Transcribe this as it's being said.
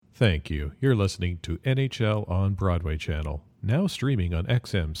Thank you. You're listening to NHL on Broadway channel, now streaming on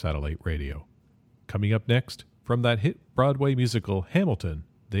XM Satellite Radio. Coming up next, from that hit Broadway musical Hamilton,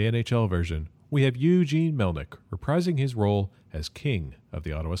 the NHL version, we have Eugene Melnyk reprising his role as King of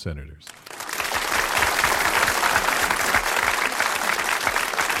the Ottawa Senators.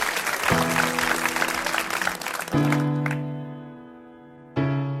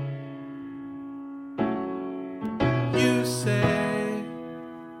 You say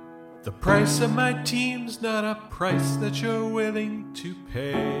the price of my team's not a price that you're willing to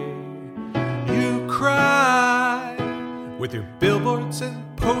pay. You cry with your billboards and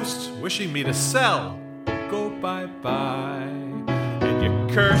posts wishing me to sell, go bye-bye. And you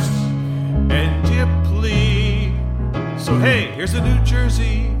curse and you plead. So hey, here's a New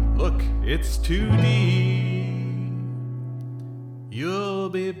Jersey, look, it's 2D. You'll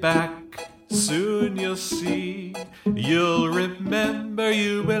be back, soon you'll see. You'll remember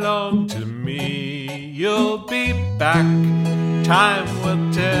you belong to me. You'll be back, time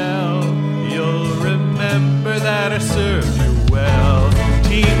will tell. You'll remember that I served you well.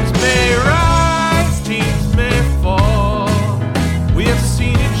 Teams may rise, teams may fall. We have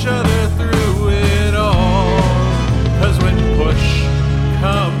seen each other through it all. 'Cause when push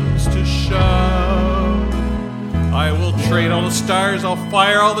comes to shove, I will trade all the stars, I'll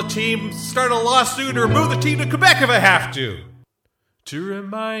fire all the teams, start a lawsuit, or move the team to Quebec if I have to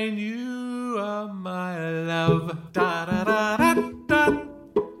remind you of my love. Da da da da da da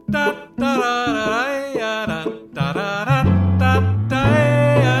da da da da da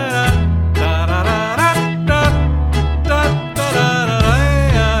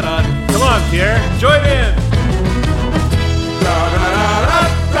da. Come on, Pierre, join in.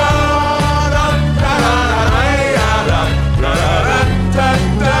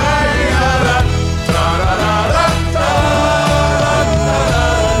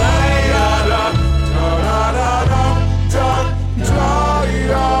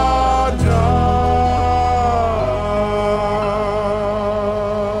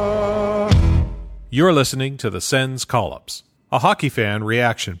 You're listening to the Sens Call-Ups, a hockey fan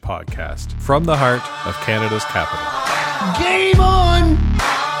reaction podcast from the heart of Canada's capital. Game on!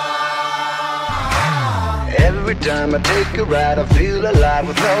 Every time I take a ride, I feel alive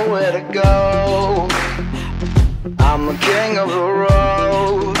with nowhere to go. I'm the king of the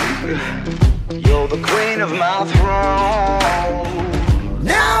road. You're the queen of my throne.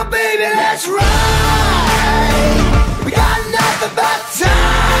 Now, baby, let's ride! We got nothing but time!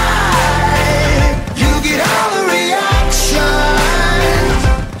 You get all the reaction.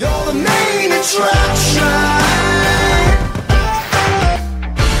 You're the main attraction.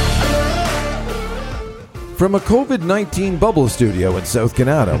 From a COVID-19 bubble studio in South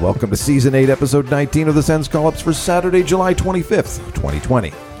Canada, welcome to Season 8, Episode 19 of the Sens Call-Ups for Saturday, July 25th,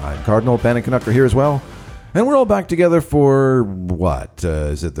 2020. I'm Cardinal, Ben and Canuck are here as well. And we're all back together for what?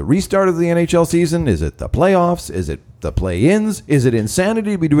 Is it the restart of the NHL season? Is it the playoffs? Is it the play-ins? Is it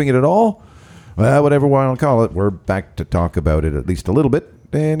insanity to be doing it at all? Well, whatever we want to call it, we're back to talk about it at least a little bit.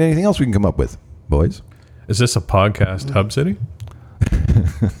 And anything else we can come up with, boys? Is this a podcast hub city?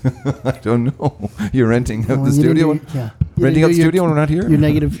 I don't know. You're renting out the studio? Yeah. Renting out the studio when we're not here?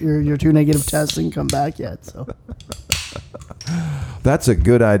 Your two negative tests didn't come back yet. So That's a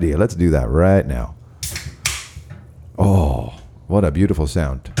good idea. Let's do that right now. Oh, what a beautiful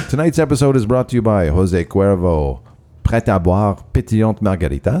sound. Tonight's episode is brought to you by Jose Cuervo Prêt à boire pétillantes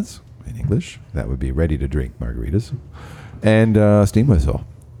margaritas. In English, that would be ready to drink margaritas. And Steam Whistle.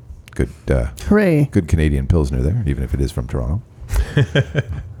 Good, hooray. Good Canadian Pilsner there, even if it is from Toronto. It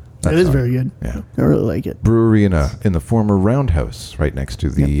is very good. Yeah. I really like it. Brewery in the former Roundhouse right next to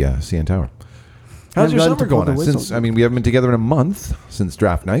the CN Tower. How's your summer going? We haven't been together in a month since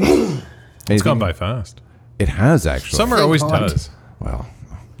draft night. It's gone by fast. It has, actually. Summer always does. Well,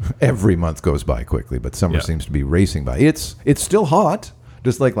 every month goes by quickly, but summer seems to be racing by. It's still hot,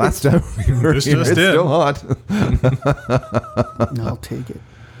 just like last time we were here. It's still hot. I'll take it.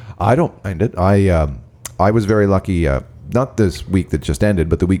 I don't mind it. I was very lucky. Not this week that just ended,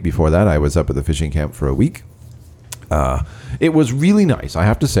 but the week before that, I was up at the fishing camp for a week. It was really nice. I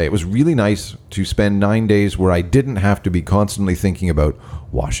have to say, it was really nice to spend 9 days where I didn't have to be constantly thinking about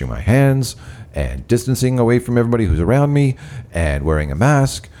washing my hands and distancing away from everybody who's around me and wearing a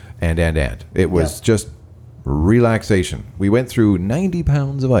mask and. It was just relaxation. We went through 90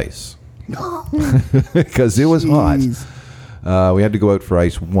 pounds of ice because it was hot. We had to go out for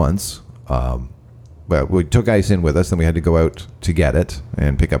ice once. well, we took ice in with us, then we had to go out to get it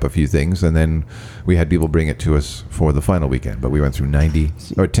and pick up a few things, and then we had people bring it to us for the final weekend. But we went through 9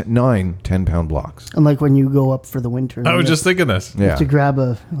 10-pound blocks. Unlike when you go up for the winter. I was you just thinking this. Yeah. to grab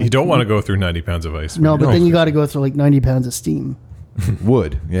a. You don't want to go through 90 pounds of ice. No, but then you got to go through like 90 pounds of steam.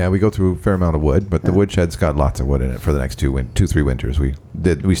 Wood. Yeah, we go through a fair amount of wood, but the woodshed's got lots of wood in it for the next 3 winters.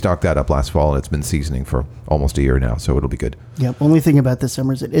 We stocked that up last fall, and it's been seasoning for almost a year now, so it'll be good. Yep. Only thing about this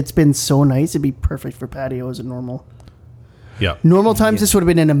summer is it's been so nice. It'd be perfect for patios and normal. Yeah. Normal times, this would have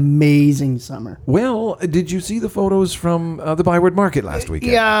been an amazing summer. Well, did you see the photos from the Byward Market last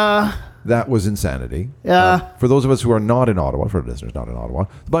weekend? Yeah. That was insanity. Yeah. For those of us who are not in Ottawa, for listeners not in Ottawa,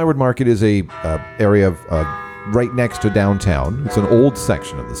 the Byward Market is a area of right next to downtown. It's an old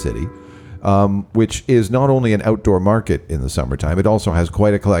section of the city, which is not only an outdoor market in the summertime, it also has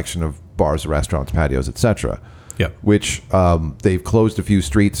quite a collection of bars, restaurants, patios, etc. Yeah. Which they've closed a few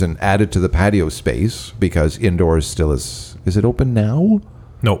streets and added to the patio space because indoors still is it open now?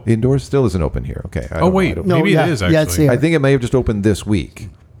 No. Indoors still isn't open here. Okay. Oh, wait. No, Maybe yeah. it is, Yeah, actually. it's here. I think it may have just opened this week.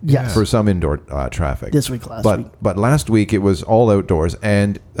 Yes. For some indoor traffic. This week, last week. But last week it was all outdoors,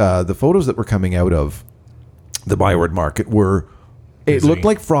 and the photos that were coming out of the Byward Market it Busy. looked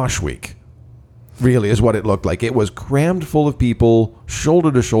like Frosh Week. Really is what it looked like. It was crammed full of people,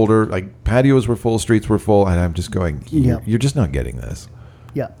 shoulder to shoulder. Like patios were full, streets were full, and I'm just going, you're just not getting this.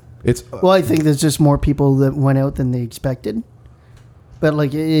 Yeah. It's Well, I think there's just more people that went out than they expected. But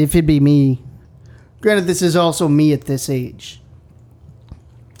like, if it'd be me, granted, this is also me at this age.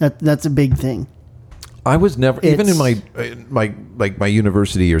 That's a big thing. I was never, even in It's- my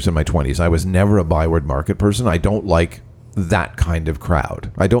university years in my 20s, I was never a Byward Market person. I don't like that kind of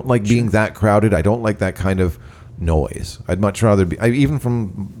crowd. I don't like being that crowded. I don't like that kind of noise. I'd much rather be, even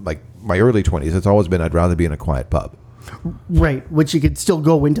from like my early 20s, it's always been I'd rather be in a quiet pub. Right, which you could still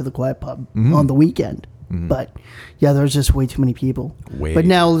go into the quiet pub Mm-hmm. on the weekend. But yeah, there's just way too many people. Way. But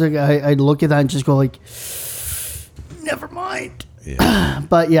now like, I look at that and just go like, never mind. Yeah.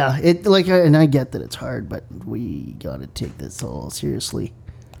 But yeah, and I get that it's hard, but we gotta take this all seriously.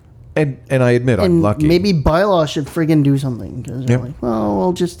 And I admit I'm And lucky. maybe bylaw should friggin' do something because they're Yep. like, well,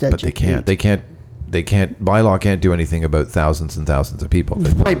 we'll just but they can't. They can't. Bylaw can't do anything about thousands and thousands of people.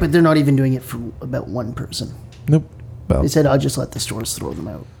 Right, but they're not even doing it for about one person. Nope. Well, They said, I'll just let the stores throw them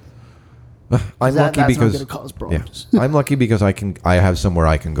out. I'm lucky that's not because gonna cause yeah, problems. I'm lucky because I have somewhere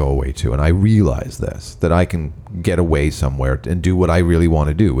I can go away to, and I realize this, that I can get away somewhere and do what I really want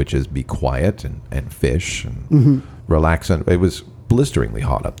to do, which is be quiet and fish and Mm-hmm. relax. And it was blisteringly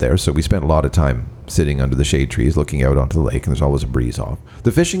hot up there, so we spent a lot of time sitting under the shade trees, looking out onto the lake, and there's always a breeze off.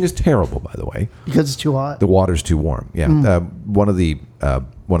 The fishing is terrible, by the way. Because it's too hot. The water's too warm. Yeah, one of the boats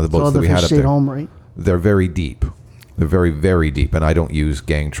So that the we fish had up stayed there, home, right? they're very deep. They're very, very deep, and I don't use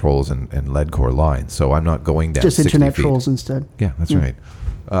gang trolls and lead core lines, so I'm not going down Just 60 internet feet. trolls instead. Yeah, that's right.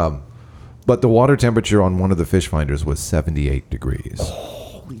 But the water temperature on one of the fish finders was 78 degrees.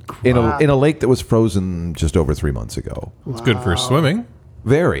 Holy crap. In a lake that was frozen just over 3 months ago. It's good for swimming.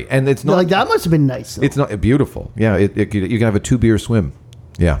 Very, and it's not Like, that must have been nice. Though. it's not beautiful. Yeah, you can have a 2-beer swim.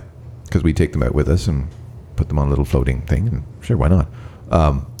 Yeah, because we take them out with us and put them on a little floating thing, and sure, why not?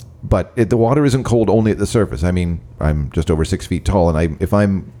 But the water isn't cold only at the surface. I mean, I'm just over 6 feet tall, and if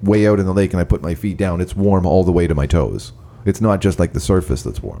I'm way out in the lake and I put my feet down, it's warm all the way to my toes. It's not just like the surface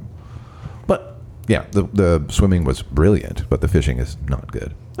that's warm. But yeah, the swimming was brilliant, but the fishing is not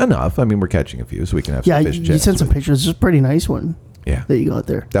good enough. I mean, we're catching a few, so we can have Yeah, some fish you chips. sent some pictures. It's a pretty nice one Yeah, that you got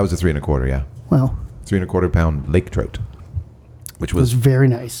there. that was a 3 1/4. Yeah, Wow. 3 1/4 pound lake trout, which It was was very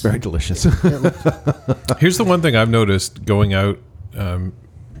nice. very delicious. Here's the one thing I've noticed going out.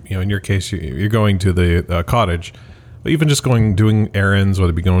 In your case, you're going to the cottage, but even just doing errands,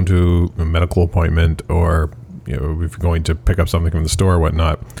 whether it be going to a medical appointment or if you're going to pick up something from the store or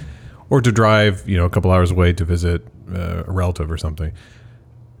whatnot, or to drive a couple hours away to visit a relative or something.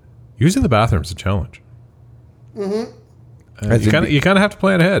 Using the bathroom's a challenge. As in You kind of have to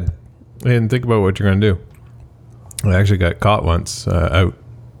plan ahead and think about what you're going to do. I actually got caught once out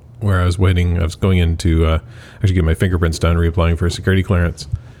where I was waiting. I was going in to actually get my fingerprints done, reapplying for a security clearance.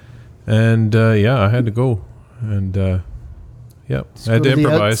 And I had to go. And I had Go to to the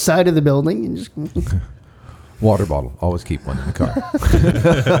improvise. outside of the building and just Water bottle. Always keep one in the car.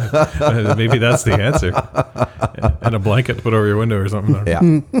 Maybe that's the answer. And a blanket to put over your window or something. Yeah.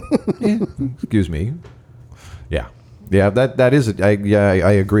 Excuse me. Yeah. Yeah, that is I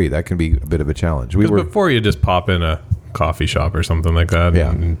agree. That can be a bit of a challenge. We 'Cause were before you just pop in a coffee shop or something like that,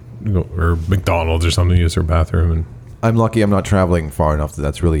 Yeah. or McDonald's or something, use their bathroom. And I'm lucky I'm not traveling far enough that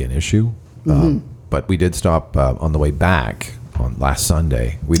that's really an issue. But we did stop on the way back on last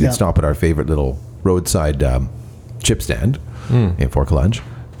Sunday. We did Yeah. stop at our favorite little roadside chip stand in Fort College,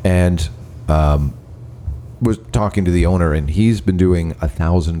 and was talking to the owner, and he's been doing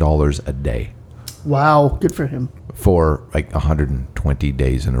 $1,000 a day Wow, good for him. for like 120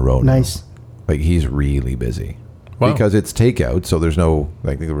 days in a row. now. Nice. Like he's really busy Wow. because it's takeout, so there's no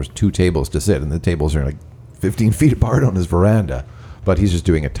like there was 2 tables to sit, and the tables are like 15 feet apart on his veranda. But he's just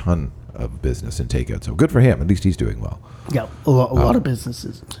doing a ton of business in takeout, so good for him. At least he's doing well. Yeah, a lot of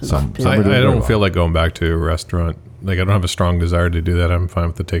businesses. Some- I, We're doing I very don't well. feel like going back to a restaurant. Like, I don't have a strong desire to do that. I'm fine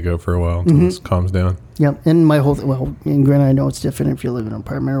with the takeout for a while until this calms down. Yeah, and my whole and granted, I know it's different if you live in an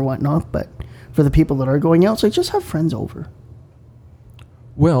apartment or whatnot, but for the people that are going out, it's like just have friends over.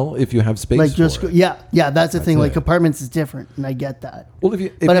 Well, if you have space, Like just for it. yeah, that's the thing. it. Like apartments is different, and I get that. Well, if But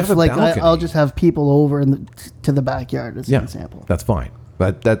you if have a like balcony, I'll just have people over to the backyard as an example, that's fine.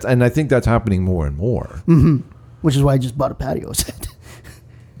 But and I think that's happening more and more. which is why I just bought a patio set.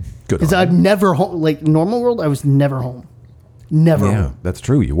 Good. Because on I've you. never home like normal world. I was never home, never Yeah, home. that's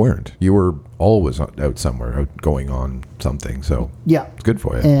true. You weren't. You were always out somewhere, out going on something. So Yeah, it's good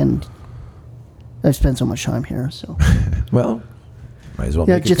for you. and I've spent so much time here, so Well, might as well.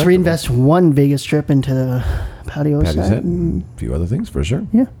 yeah, make it just comfortable. reinvest one Vegas trip into the patio Patty set. set and a few other things for sure.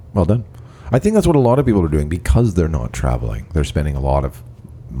 Yeah. Well done. I think that's what a lot of people are doing because they're not traveling. They're spending a lot of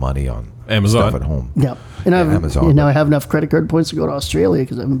money on Amazon. stuff at home. Yeah, and I've Amazon, and now but- I have enough credit card points to go to Australia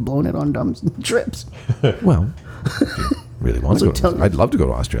because I've blown it on dumb trips. Well, if you really want to So go. tell- I'd love to go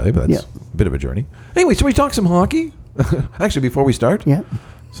to Australia, but that's Yeah. a bit of a journey. Anyway, so we talk some hockey. Actually, before we start, Yeah,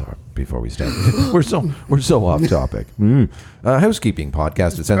 Sorry, before we start, we're so off topic. Housekeeping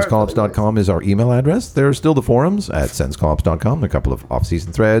podcast at sensecollops.com is our email address. There are still the forums at sensecollops.com. A couple of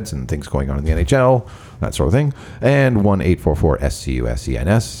off-season threads and things going on in the NHL, that sort of thing. And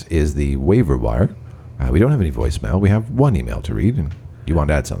 1-844-SCUSENS is the waiver wire. We don't have any voicemail. We have one email to read, and you want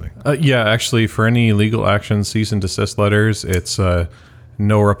to add something? Yeah, actually, for any legal action, cease and desist letters, it's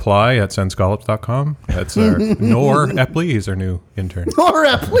no reply at senscollops.com. That's our Nor Epley. He's our new intern. or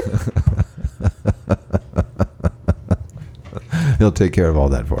Apple. He'll take care of all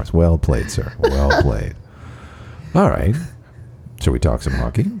that for us. Well played, sir. Well played. All right. Shall we talk some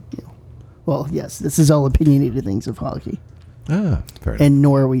hockey? Well, yes, this is all opinionated things of hockey, Fair enough. and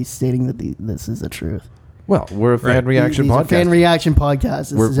nor are we stating that this is the truth. Well, we're a fan Right. reaction These are podcast. fan reaction podcast.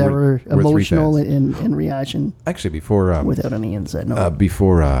 This We're- is ever we're three emotional fans. and reaction Actually, before without any insight. No.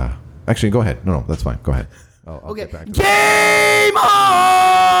 actually, go ahead. No, that's fine. Go ahead. I'll Okay. get back to Game on!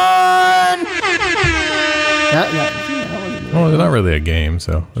 Well, it's not really a game,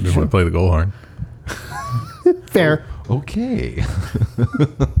 so I just want to play the goal horn. Fair. Okay.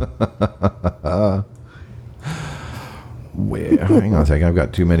 Wait, hang on a second. I've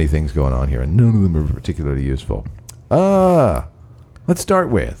got too many things going on here, and none of them are particularly useful. Let's start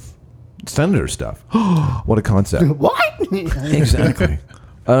with Senator stuff. What a concept. What? Exactly.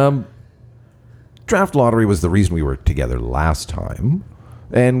 Draft lottery was the reason we were together last time.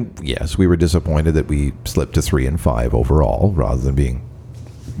 And yes, we were disappointed that we slipped to 3 and 5 overall rather than being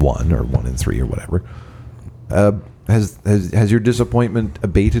 1 or 1 and 3 or whatever. Has your disappointment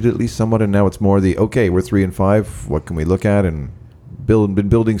abated at least somewhat, and now it's more the okay, we're 3 and 5. What can we look at and been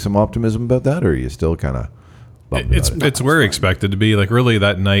building some optimism about that, or are you still kind of bummed about it? It's where we expected to be. Like, really,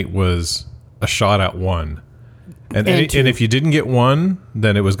 that night was a shot at 1. And two. if you didn't get 1,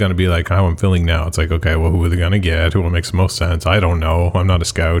 then it was going to be like how I'm feeling now. It's like, okay, well, who are they going to get? Who makes the most sense? I don't know. I'm not a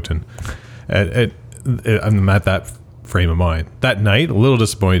scout. And I'm at that frame of mind. That night, a little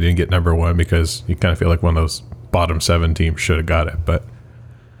disappointed you didn't get number 1 because you kind of feel like one of those bottom 7 teams should have got it. But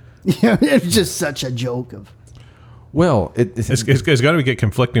Yeah, it's just such a joke of. Well, it's got to get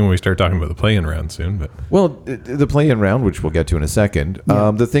conflicting when we start talking about the play-in round soon. But the play-in round, which we'll get to in a second,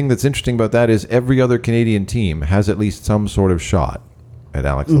 the thing that's interesting about that is every other Canadian team has at least some sort of shot at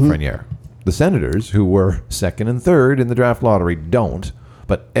Alex Lafreniere. The Senators, who were 2nd and 3rd in the draft lottery, don't,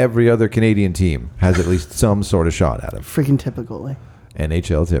 but every other Canadian team has at least some sort of shot at him. Freaking typical. Eh?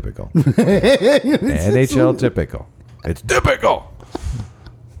 NHL typical. NHL typical. It's typical.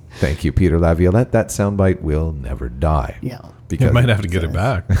 Thank you, Peter Laviolette. That soundbite will never die. Yeah. Because you might have to get it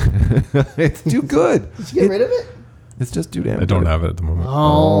back. it's too good. Did you get rid of it? It's just too damn I don't good. have it at the moment.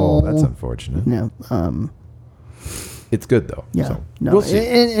 Oh, that's unfortunate. No. It's good though. Yeah. So, No. we'll see.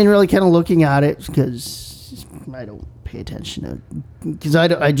 And really kind of looking at it because I don't pay attention to because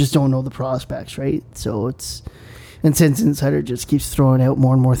I just don't know the prospects, right? So it's. And since Insider just keeps throwing out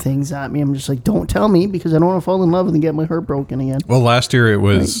more and more things at me, I'm just like, don't tell me because I don't want to fall in love and get my heart broken again. Well, last year it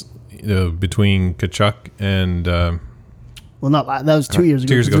was between Kachuk and Well, not that was 2 years ago.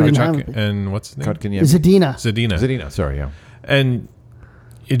 2 years ago. because we didn't have Kachuk it. and what's his name? Kotkaniemi. Zadina. Zadina. Zadina, sorry, yeah. And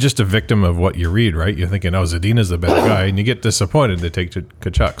you're just a victim of what you read, right? You're thinking, oh, Zadina's the better guy, and you get disappointed they take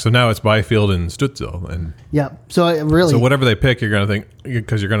Kachuk. So now it's Byfield and Stützle, and Yeah. So really, so whatever they pick, you're going to think,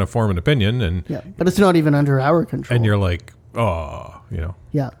 because you're going to form an opinion, and yeah, but it's not even under our control. and you're like, oh, you know,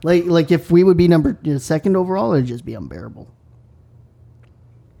 yeah, like if we would be second overall, it'd just be unbearable.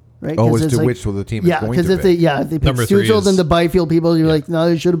 Right? Oh, 'Cause as it's to like- which of the team yeah, is going because to if pick. they pick Number 3 Stützle is- and the Byfield people, you're like, no,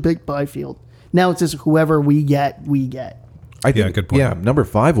 they should have picked Byfield. Now it's just whoever we get. I think, good point. Yeah, number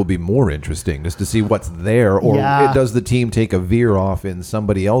 5 will be more interesting just to see what's there, or Yeah. does the team take a veer off in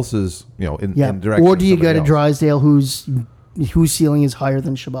somebody else's, in Yeah. direction. Or do you of get a somebody else? Drysdale whose ceiling is higher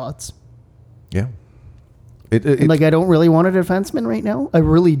than Shabbat's? Yeah. And like, I don't really want a defenseman right now. I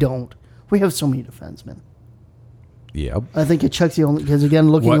really don't. We have so many defensemen. yeah. I think Kachuk's the only, because again,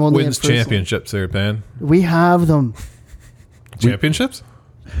 looking what only wins at first- championships there, Ben? We have them. Championships?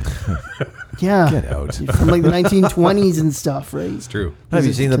 Yeah. Get out. From like the 1920s and stuff, right? It's true. Have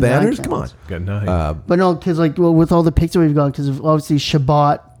you seen the To that banners? Come on. counts. Got 9. But no, because with all the picks that we've got, because obviously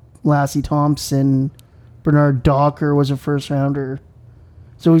Shabbat, Lassie Thompson, Bernard Docker was a first rounder.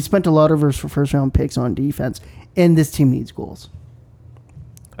 So we spent a lot of our first round picks on defense, and this team needs goals.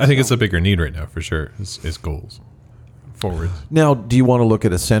 I think it's a bigger need right now for sure. Is goals, forwards. Now, do you want to look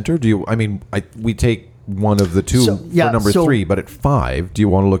at a center? We take one of the two So, yeah, for number so- 3, but at 5, do you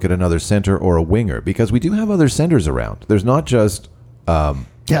want to look at another center or a winger? Because we do have other centers around. There's not just Yeah,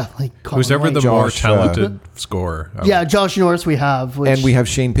 like Colin Who's ever White. the more Josh, talented scorer? Yeah, Josh Norris we have. Which, and we have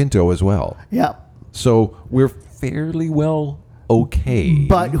Shane Pinto as well. Yeah. So we're fairly well okay.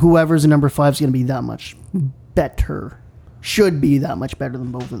 But whoever's a number 5 is going to be that much better. Should be that much better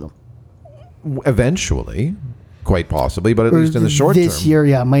than both of them. Eventually, quite possibly, but at least in the short this term. year,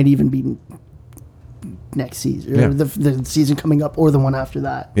 yeah, might even be next season, Yeah. or the season coming up, or the one after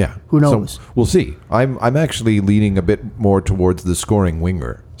that. Yeah. Who knows? So we'll see. I'm actually leaning a bit more towards the scoring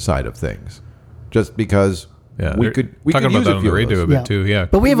winger side of things. Just because Yeah, we they're could talking use about that a on few the of radio those. a bit too. Yeah,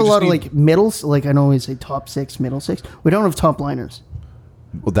 But we have a just lot of need- like middles, like I know we say top 6, middle 6. We don't have top liners.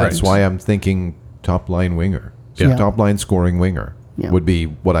 Well, that's Right. why I'm thinking top line winger. Yeah. Top line scoring winger Yeah. would be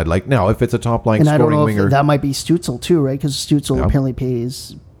what I'd like. Now, if it's a top line And I don't scoring know winger, if that might be Stützle too, right? Because Stützle Yeah. apparently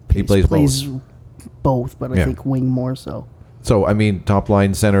plays both, but I Yeah. think wing more so. so I mean, top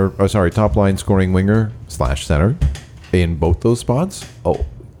line scoring winger / center in both those spots. Oh,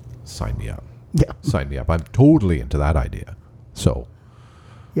 sign me up. Yeah, Sign me up. I'm totally into that idea. So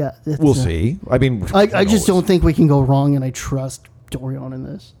yeah. it's, we'll see. I mean, I who just knows? don't think we can go wrong, and I trust Dorian in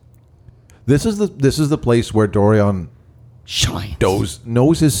this. This is the place where Dorian Shine.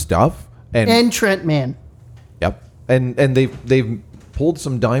 knows his stuff, And Trent, man. yep, and they've pulled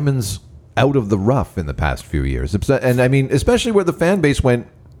some diamonds out of the rough in the past few years, and I mean, especially where the fan base went,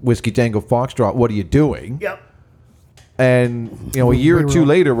 Whiskey Tango Foxtrot, what are you doing? Yep. And a year or We two were-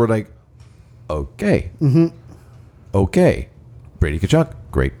 later, we're like, okay, okay, Brady Tkachuk,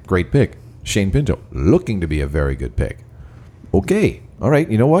 great pick. Shane Pinto, looking to be a very good pick. Okay, all right,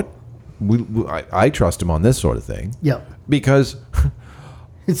 you know what? I trust him on this sort of thing. Yep. Because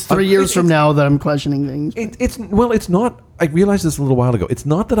It's 3 years from now that I'm questioning things. it's not. I realized this a little while ago. It's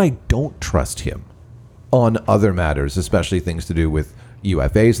not that I don't trust him on other matters, especially things to do with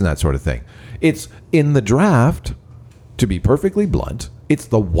UFAs and that sort of thing. It's in the draft, to be perfectly blunt, it's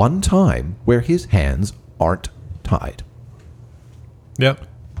the one time where his hands aren't tied. Yeah,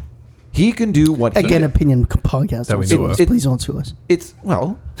 He can do what Again, opinion podcast. That we Don't know sue of. us. Please don't sue us.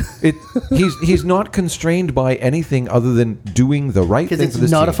 he's not constrained by anything other than doing the right thing Because for it's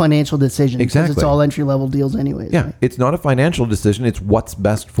this not a team. financial decision. Because Exactly. it's all entry level deals, anyways. Yeah, Right? it's not a financial decision. It's what's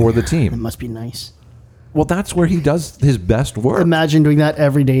best for the It team. must be nice. Well, that's where he does his best work. Imagine doing that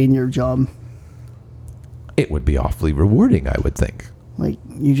every day in your job. It would be awfully rewarding, I would think. Like,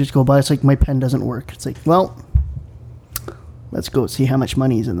 you just go by, it's like, my pen doesn't work. It's like, well, let's go see how much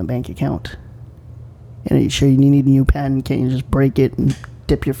money is in the bank account. And are you sure you need a new pen? Can't you just break it and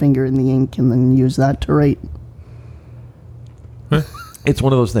dip your finger in the ink and then use that to write? It's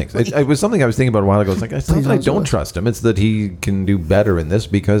one of those things. It was something I was thinking about a while ago. It's like, it's not Please that I don't sue don't us. trust him. It's that he can do better in this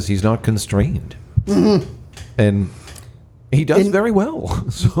because he's not constrained. And he does And- very well.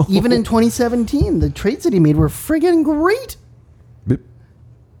 So Even in 2017, the trades that he made were friggin' great.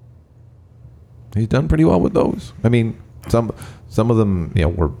 he's done pretty well with those. I mean, some of them,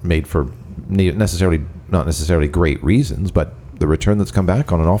 were made for not necessarily great reasons, but the return that's come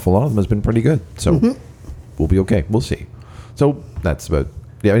back on an awful lot of them has been pretty good. So we'll be okay. We'll see. So that's about. Do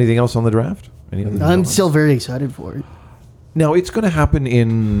you have anything else on the draft? Any other I'm thoughts? still very excited for it. Now it's going to happen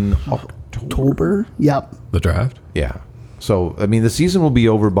in October. October? Yep. the draft. Yeah. So, I mean, the season will be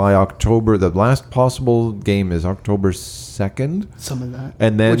over by October. The last possible game is October 2nd. Some of that.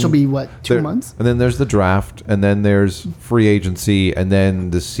 And then which will be, what, 2 months? And then there's the draft, and then there's free agency, and then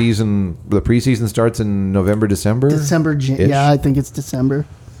the preseason starts in November, December? Yeah, I think it's December.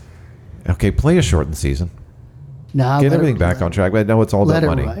 Okay, play a shortened season. Nah, Get everything back on track. But I know it's all about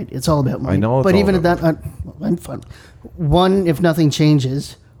money. Ride. It's all about money. I know it's but all even at about that, I'm fun. One, if nothing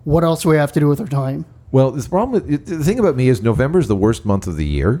changes, what else do we have to do with our time? Well, the problem the thing about me is November is the worst month of the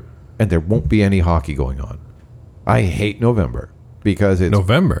year, and there won't be any hockey going on. I hate November because it's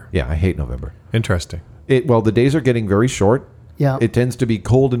November. Yeah, I hate November. Interesting. The days are getting very short. Yeah. It tends to be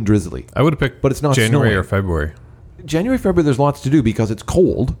cold and drizzly. I would have picked, But it's not January snowing. or February. January, February, there's lots to do because it's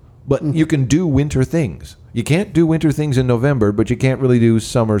cold, but you can do winter things. You can't do winter things in November, but you can't really do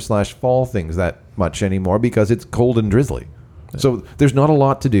summer/fall things that much anymore because it's cold and drizzly. So there's not a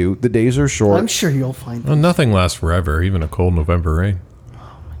lot to do. The days are short. I'm sure you'll find Well, nothing lasts forever, even a cold November rain.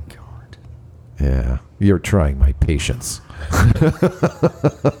 God. Yeah, you're trying my patience.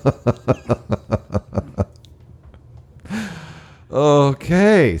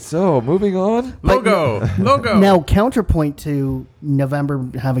 Okay, so moving on. Logo. Now, counterpoint to November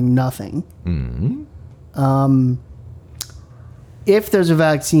having nothing. If there's a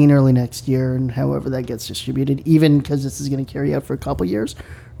vaccine early next year, and however that gets distributed, even because this is going to carry out for a couple years,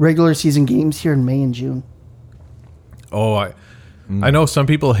 regular season games here in May and June. Oh, I know some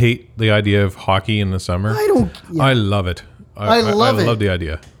people hate the idea of hockey in the summer. I don't. Yeah. I love it. I love it. I love the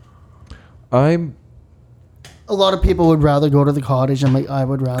idea. A lot of people would rather go to the cottage, and I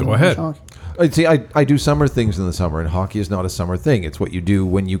would rather Go ahead. watch hockey. See, I do summer things in the summer, and hockey is not a summer thing. It's what you do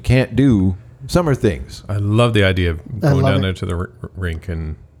when you can't do summer things. I love the idea of going love down it. there to the rink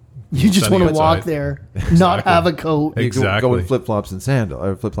and You just sunny want to walk outside. there, not have a coat, You Exactly. go in flip-flops and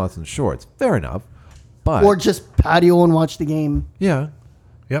flip-flops and shorts. Fair enough. But or just patio and watch the game. yeah.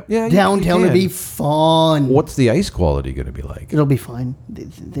 Yep. Yeah, you Downtown would can. be fun. What's the ice quality going to be like? It'll be fine.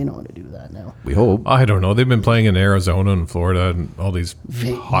 They know how to do that now. We hope. I don't know. They've been playing in Arizona and Florida and all these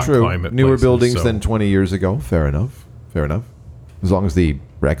hot True. climate Newer places, buildings so- than 20 years ago. Fair enough. As long as the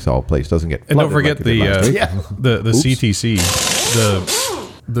Rexall place doesn't get And flooded don't forget like it did last week. the Oops. CTC.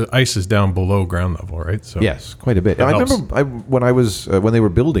 The ice is down below ground level, right? So Yes, quite a bit. That I helps. remember when they were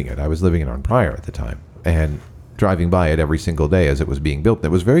building it, I was living in on Pryor at the time, and driving by it every single day as it was being built. It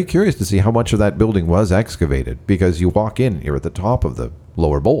was very curious to see how much of that building was excavated because you walk in, you're at the top of the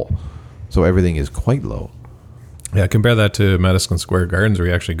lower bowl, so everything is quite low. Yeah, compare that to Madison Square Gardens, where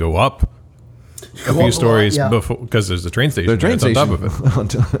you actually go up a Go up few a stories lot, yeah. before, because there's the train station. The train right station on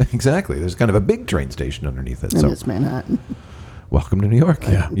top of it. exactly. There's kind of a big train station underneath it. And So it's Manhattan. welcome to New York.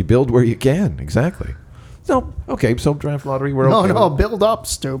 Yeah. You build where you can. Exactly. So okay, so draft lottery. We're okay. No, with- build up,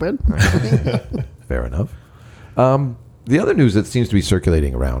 stupid. Fair enough. The other news that seems to be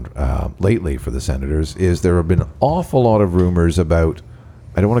circulating around lately for the Senators is there have been an awful lot of rumors about,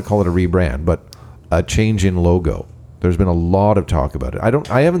 I don't want to call it a rebrand, but a change in logo. There's been a lot of talk about it.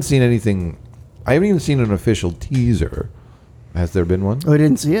 I haven't seen anything. I haven't even seen an official teaser. Has there been one? Oh, I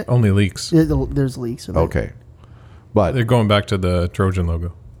didn't see it. Only leaks. There's leaks of it. Okay. But They're going back to the Trojan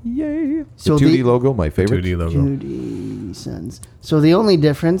logo. yay. So the 2D the- logo, my favorite. 2D logo. 2D cents. So the only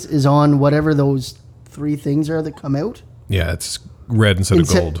difference is on whatever those three things are that come out. Yeah, it's red instead of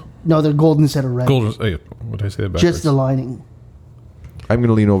gold. No, they're gold instead of red. Gold. Oh, yeah. What did I say? That backwards? Just the lining. I'm going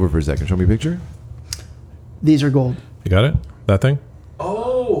to lean over for a second. Show me a picture. These are gold. You got it? That thing?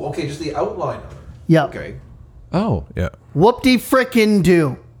 Oh, okay. Just the outline of it. Yeah. Okay. Oh, Yeah. Whoop-de frickin'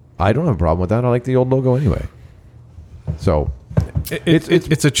 do. I don't have a problem with that. I like the old logo anyway. So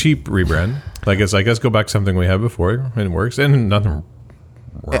It's a cheap rebrand. Like it's like, let's go back to something we had before and it works. And nothing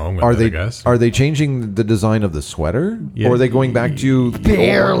wrong with are it, they I guess. are they changing the design of the sweater, Yeah. or are they going back to the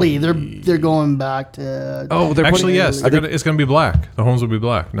Barely. They're going back to. Oh, they're Actually, putting, yes. Are they- It's going to be black. The homes will be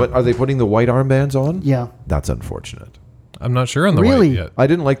black. No, but are they putting the white armbands on? Yeah. That's unfortunate. I'm not sure on the Really? white yet. I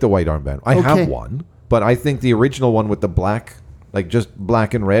didn't like the white armband. I Okay. have one, but I think the original one with the black, like just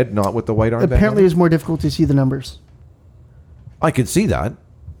black and red, not with the white armband. Apparently, on it's more difficult to see the numbers, it. I could see that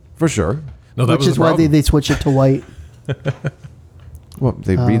for sure. No, that which was is the why problem. they switch it to white. Well,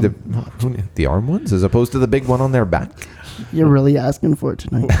 they read the arm ones as opposed to the big one on their back. You're really asking for it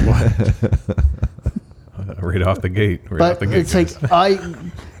tonight. Right off the gate. Right off But the gate. it's like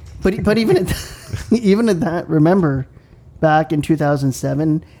but even even at that, remember back in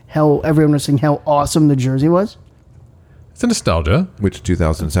 2007 how everyone was saying how awesome the jersey was. It's a nostalgia. Which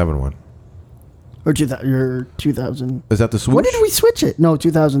 2007 one? Or 2000. Is that the swoosh? When did we switch it? No,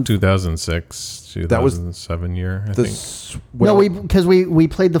 2000. 2006, That was 2007 year, I The think. s- No, well, because we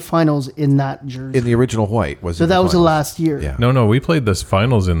played the finals in that jersey. in the original white was. So in the that was the finals. last year. Yeah. No, we played this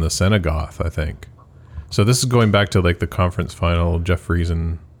finals in the Senegoth, I think. So this is going back to like the conference final, Jeff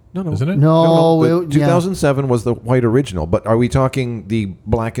Friesen. No, Isn't it? No, The it- yeah. 2007 was the white original, but are we talking the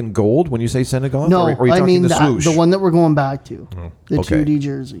black and gold when you say Senegal? No, or are you I talking mean the swoosh? the one that we're going back to. The okay. 2D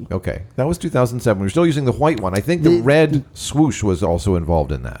jersey. Okay, that was 2007. We're still using the white one. I think the The- red swoosh was also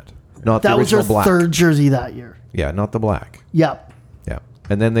involved in that. Not the That was our original black. third jersey that year. Yeah, not the black. Yep. Yeah,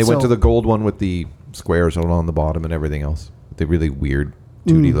 and then they went So- to the gold one with the squares along the bottom and everything else. The really weird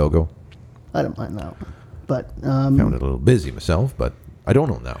 2D logo. I don't mind that one. But Found it a little busy myself, but I don't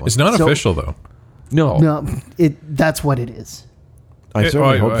own that one. It's not So- official though. no, no, that's what it is. I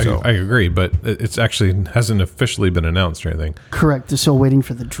certainly hope I, so. I agree, but it's actually hasn't officially been announced or anything. Correct. They're still waiting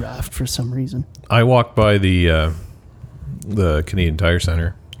for the draft for some reason. I walked by the Canadian Tire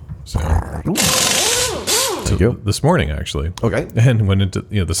Center you. this morning actually. Okay. And went into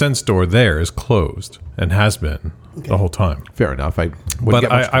the Sen store there is closed and has been the whole time. Fair enough. I wouldn't But get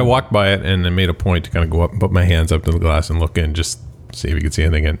much I walked by it and I made a point to kind of go up and put my hands up to the glass and look in, just see if you could see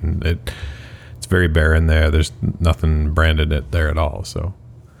anything. And it's very bare in there. There's nothing branded it there at all. So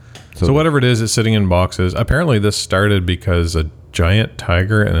whatever it is, it's sitting in boxes. Apparently, this started because a Giant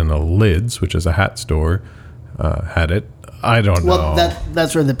Tiger and then a Lids, which is a hat store, had it. I don't Well, know.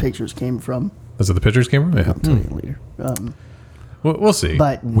 that's where the pictures came from. Is it the pictures came from? Yeah. I'll tell you later. We'll see.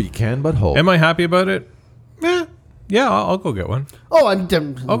 But we can but hope. Am I happy about it? Yeah, I'll go get one. I'm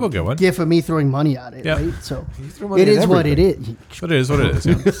I'll go get one. gift of me throwing money at it, Yeah. right? So throw money it at is what it everything. is. But it is what it is.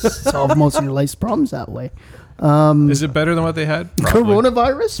 Yeah. Solve most of your life's problems that way. Is it better than what they had? Probably.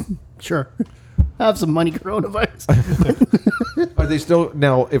 Coronavirus? Sure. Have some money, coronavirus. Are they still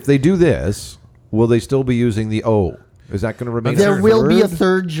now? If they do this, will they still be using the O? Is that going to remain? There will be a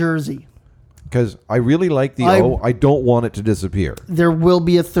third jersey. Because I really like the I- O. I don't want it to disappear. There will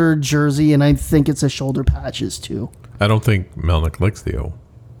be a third jersey, and I think it's a shoulder patches too. I don't think Melnick likes the O.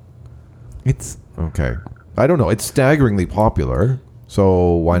 It's okay. I don't know. It's staggeringly popular,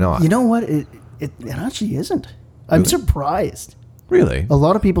 so why not? You know what? It actually isn't. I'm surprised. Really? A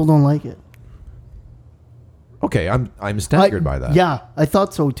lot of people don't like it. Okay, I'm staggered by that. Yeah, I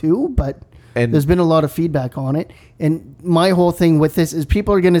thought so too, but And- there's been a lot of feedback on it. And my whole thing with this is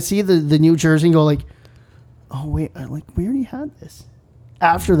people are going to see the New Jersey and go like, oh, wait, we already had this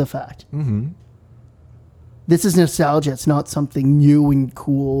after the fact. Mm-hmm. This is nostalgia. It's not something new and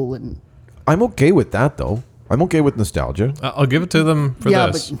cool. And I'm okay with that though. I'm okay with nostalgia. I'll give it to them for Yeah,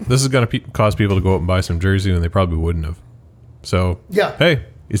 this. but- This is going to cause people to go out and buy some jersey when they probably wouldn't have. So, Yeah. hey,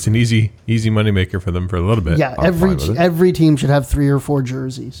 it's an easy moneymaker for them for a little bit. yeah, I'm fine with it. every team should have 3 or 4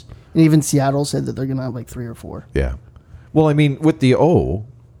 jerseys. And even Seattle said that they're going to have like 3 or 4. Yeah. Well, I mean, with the O,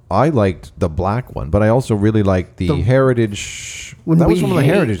 I liked the black one, but I also really liked the Heritage. When That was we one of the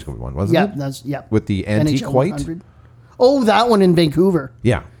hate- Heritage one, wasn't it? Yeah. With the antique NHL white? 100. Oh, that one in Vancouver.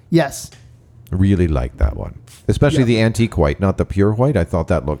 Yeah. Yes. Really liked that one. Especially the antique white, not the pure white. I thought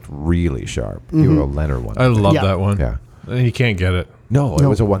that looked really sharp. You Mm-hmm. were a Leonard one. I love Yeah. that one. Yeah. You can't get it. No, it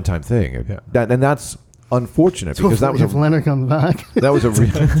was a one-time thing. Yeah. And that's unfortunate because that was if a Leonard comes back. that was a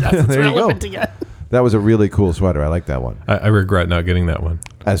really there you go. relevant again. That was a really cool sweater. I like that one. I regret not getting that one.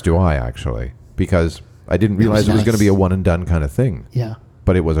 As do I actually, because I didn't realize it was nice. going to be a one and done kind of thing. Yeah.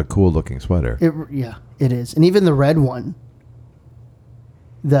 But it was a cool looking sweater. It is. And even the red one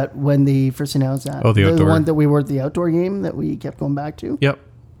that when they first announced that. Oh, the outdoor. one that we were at the outdoor game that we kept going back to. Yep.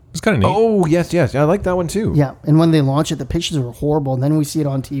 It's kind of neat. Oh yes, yes, I like that one too. Yeah. And when they launched it, the pictures were horrible. And then we see it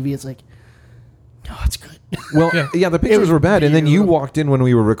on TV. It's like, no, it's good. Well, Yeah. yeah, the pictures was were bad, and then you beautiful. walked in when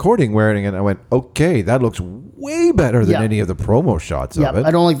we were recording wearing it, and I went, "Okay, that looks way better than Yeah. any of the promo shots Yeah. of it."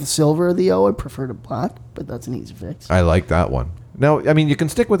 I don't like the silver of the O. I prefer the black, but that's an easy fix. I like that one. Now, I mean, you can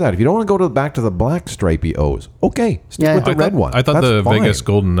stick with that if you don't want to go back to the black stripy O's. Okay, stick Yeah. with the I red one. I thought That's the fine. Vegas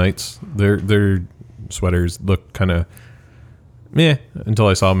Golden Knights, their sweaters looked kind of meh until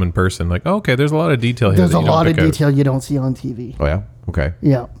I saw them in person. Like, oh, okay, there's a lot of detail here. There's that a you don't lot of pick out. detail you don't see on TV. Oh yeah, okay.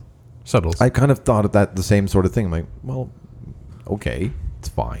 Yeah. Subtles. I kind of thought of that the same sort of thing. I'm like, well, okay, it's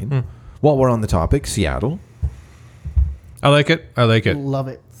fine. Hmm. While we're on the topic, Seattle. I like it. I like it. Love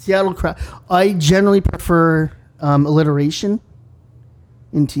it. Seattle crowd. I generally prefer alliteration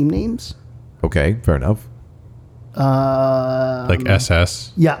in team names. Okay, fair enough. Like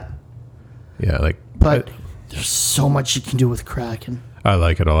SS. Yeah. Yeah, like. But there's so much you can do with Kraken. I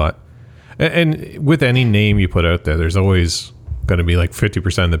like it a lot. And with any name you put out there, there's always going to be like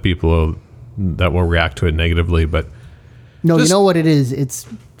 50% of the people that will react to it negatively. But No, Just- you know what it is? It's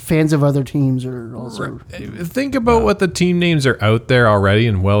fans of other teams are also. Think about what the team names are out there already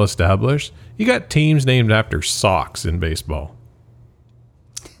and well established. You got teams named after socks in baseball.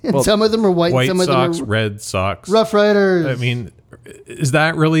 And some of them are white, White some of Sox, them are Red Sox. Rough Riders. I mean, is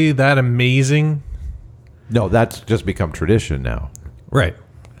that really that amazing? No, that's just become tradition now. Right.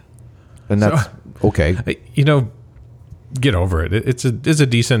 And that's okay. You know, get over it. It's a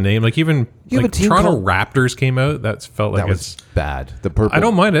decent name. Like even You have like a team Toronto called- Raptors came out. That's felt like That it's. was bad. The purple. I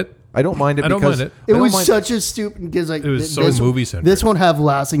don't mind it. I don't mind it. I don't because mind it. It I don't was mind- such a stupid because like It was so this, movie-centric. This won't have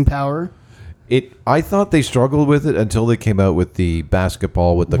lasting power. I thought they struggled with it until they came out with the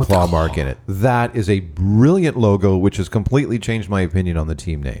basketball with the claw mark in it. That is a brilliant logo, which has completely changed my opinion on the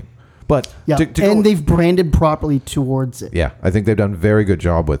team name. But Yeah, and they've branded properly towards it. yeah, I think they've done a very good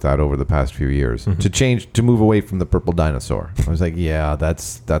job with that over the past few years. To move away from the purple dinosaur. I was like, yeah,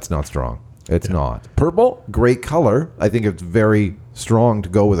 that's not strong. It's not. Purple, great color. I think it's very strong to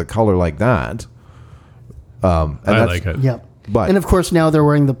go with a color like that. And I that's- like it. Yeah. But- and of course now they're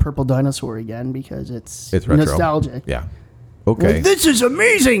wearing the purple dinosaur again because it's Retro. nostalgic. Yeah. Like, Okay. this is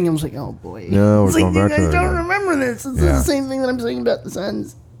amazing. I was like, oh boy. No, we're it's like, going you back to guys that don't again. remember this. It's Yeah. the same thing that I'm saying about the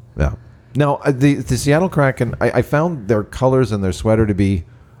Suns. Yeah. Now, the Seattle Kraken, I found their colors and their sweater to be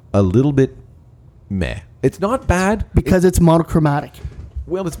a little bit meh. It's not bad. Because it's monochromatic.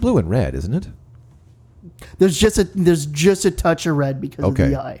 Well, it's blue and red, isn't it? There's just a touch of red because of Okay.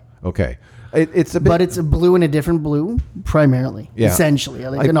 the eye. Okay. It's a bit. But it's a blue and a different blue, primarily. Yeah. Essentially.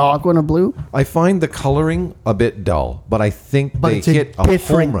 Like an aqua and a blue. I find the coloring a bit dull, but I think But they it's a hit a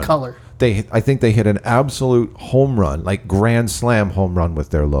different home run. color. I think they hit an absolute home run, like grand slam home run with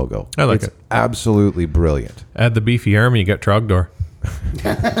their logo. I like it's it. Absolutely brilliant. Add the beefy arm, you get Trogdor.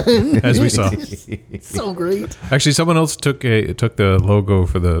 As we saw. So great. Actually, someone else took the logo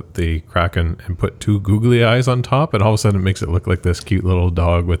for the Kraken and put two googly eyes on top, and all of a sudden it makes it look like this cute little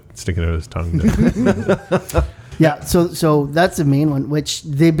dog with sticking out his tongue. Yeah, so that's the main one, which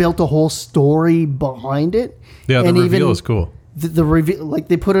they built a whole story behind it. Yeah, the And reveal even is cool. The reveal, like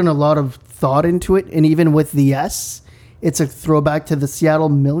they put in a lot of thought into it, and even with the S, it's a throwback to the Seattle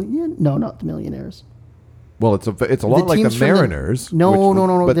Million. No, not the Millionaires. Well, it's a lot like teams the from the- Mariners. No.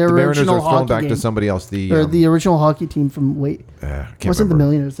 But Their the Mariners original are thrown hockey back to game. somebody else. Or the original hockey team from can't wasn't the remember.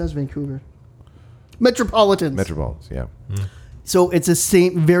 Millionaires? That's Vancouver. Metropolitans. Metropolitans. Yeah. So it's a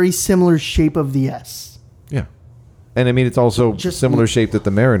very similar shape of the S. Yeah. And I mean, it's also Just- similar shape that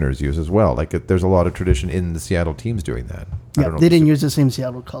the Mariners use as well. Like, there's a lot of tradition in the Seattle teams doing that. I Yeah, don't know they if didn't it's- use the same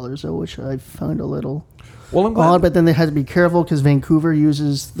Seattle colors, though, which I found a little Well, I'm glad. odd. But then they had to be careful because Vancouver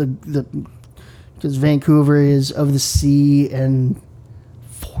uses because Vancouver is of the sea and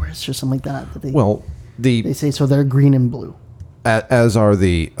forest or something like that. That they Well, they say so they're green and blue. as are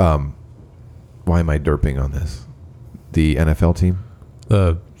the. Why am I derping on this? The NFL team,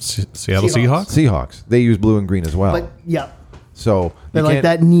 The Seattle Seahawks. Seahawks. Seahawks. They use blue and green as well. But yeah, So they're you like can't-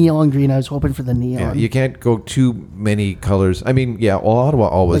 that neon green. I was hoping for the Yeah, neon. you can't go too many colors. I mean, yeah, Ottawa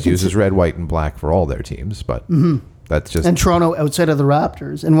always Like it's- uses red, white, and black for all their teams, but that's just And Toronto outside of the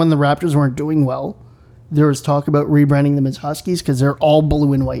Raptors. And when the Raptors weren't doing well, there was talk about rebranding them as Huskies because they're all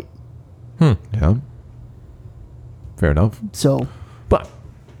blue and white. yeah. Fair enough, So but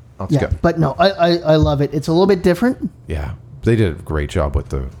let's yeah, go. but no, I love it. It's a little bit different. Yeah, they did a great job with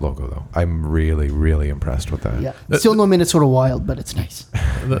the logo, though. I'm really, really impressed with that. Yeah, still no Minnesota Wild, but it's nice.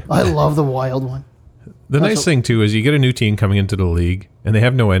 I love the Wild one. The nice Also- thing too is you get a new team coming into the league, and they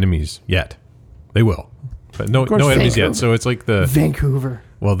have no enemies yet. They will, but no course enemies they will. yet. So it's like the Vancouver.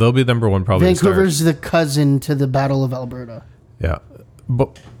 well, they'll be number one probably. to start. Vancouver's the cousin to the Battle of Alberta. Yeah,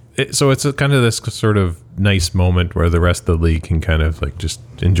 but so it's a kind of this sort of nice moment where the rest of the league can kind of like just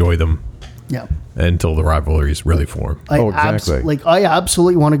enjoy them Yeah. until the rivalries really form. Oh, exactly. I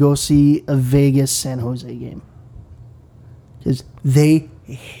absolutely want to go see a Vegas San Jose game because they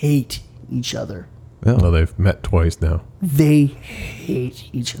hate each other. Yeah. Well, they've met twice now, They hate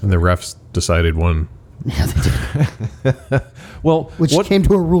each other. and the refs decided one. Yeah, they did. Well, Which what, came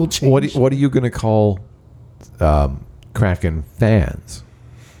to a rule change. what are you going to call Kraken fans?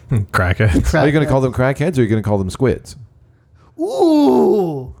 Crackheads. Are you going to call them crackheads or are you going to call them squids?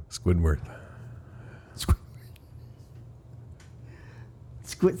 Ooh, Squidward.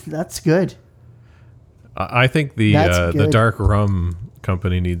 that's good. I think the That's good. dark rum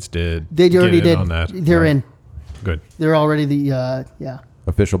company needs to They get already in did. on that. They're in. Good. They're already the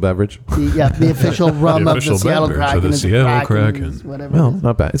Official beverage? the official rum The of official the Seattle beverage of Kraken. the is Seattle Kraken, is Kraken. whatever. Well, it is.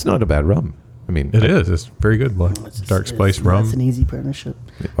 not bad. It's not a bad rum. I mean, It is. It's very good. Blood. Dark spice rum. That's an easy partnership.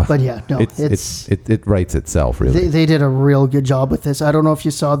 But yeah, no, it writes itself, really. they did a real good job with this. I don't know if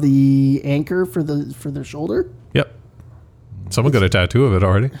you saw the anchor for their shoulder. Yep. Someone got a tattoo of it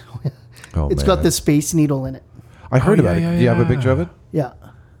already. Oh, It's man. got the Space Needle in it. I heard Oh, about yeah, it. yeah, Do you have a yeah. picture of it? Yeah.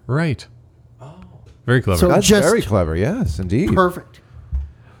 Right. Very clever. So- That's Just- very clever. Yes, indeed. Perfect.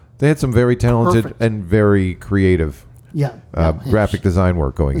 They had some very talented Perfect. and very creative Yeah. graphic design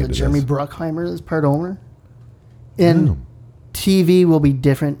work going Was it into Jeremy this. Bruckheimer is part owner? And TV will be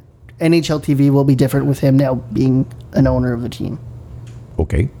different. NHL TV will be different with him now being an owner of the team.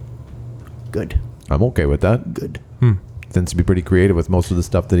 Okay, Good. I'm okay with that. Good. Tends to be pretty creative with most of the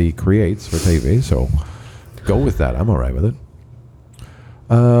stuff that he creates for TV, so go with that. I'm all right with it.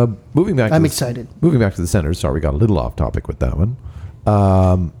 Moving back. I'm to excited. Moving back to the Senators. Sorry, we got a little off topic with that one.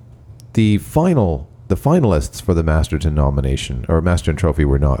 The finalists for the Masterton nomination or Masterton Trophy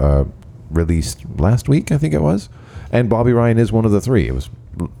were not released last week, I think it was, and Bobby Ryan is one of the three. It was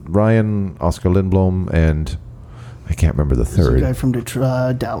Ryan, Oscar Lindblom, and I can't remember the There's a third. guy from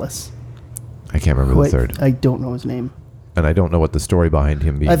Dallas. I can't remember Wait, the third, I don't know his name. and I don't know what the story behind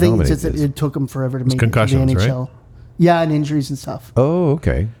him being I think it's nominated just that is. it took him forever to make it to the concussions, right? NHL. Yeah, and injuries and stuff. Oh,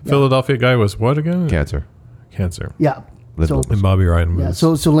 okay. Philadelphia guy was what again? Cancer. Cancer. Yeah. So, Lindblom. And Bobby Ryan was.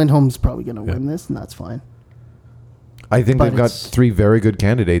 yeah, so Lindholm's probably going to win this, and that's fine. I think But they've got it's- three very good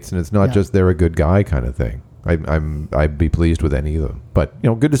candidates, and it's not Yeah. just they're a good guy kind of thing. I'd be pleased with any of them. But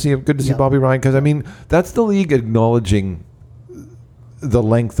good to see him. Good to see Yeah. Bobby Ryan, because I mean that's the league acknowledging the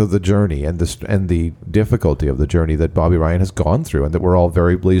length of the journey and the difficulty of the journey that Bobby Ryan has gone through, and that we're all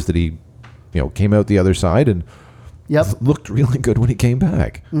very pleased that he came out the other side and Yep. looked really good when he came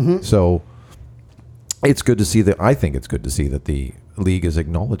back. So it's good to see that. I think it's good to see that the league is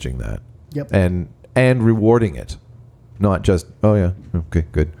acknowledging that. Yep. And rewarding it, not just okay,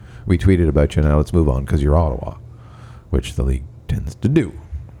 good. We tweeted about you, now let's move on because you're Ottawa, which the league tends to do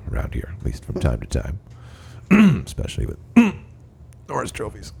around here, at least from time to time, especially with Norris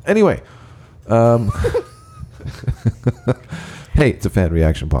trophies. Anyway, hey, it's a fan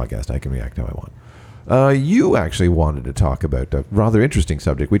reaction podcast. I can react how I want. You actually wanted to talk about a rather interesting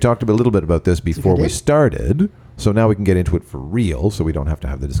subject. We talked a little bit about this before we did? started, so now we can get into it for real, so we don't have to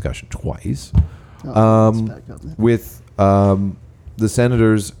have the discussion twice. Oh, let's back up then. With the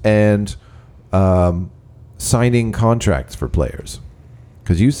Senators and signing contracts for players.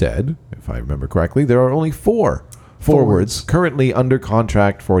 Because you said, if I remember correctly, there are only 4 forwards currently under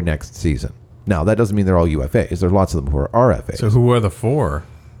contract for next season. Now, that doesn't mean they're all UFAs. There are lots of them who are RFAs. So who are the 4?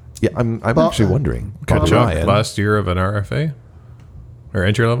 Yeah, I'm actually wondering. Bobby Kachuk, Ryan. last year of an RFA? Or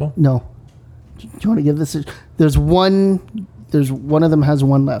entry level? No. Do you want to give this? There's one of them has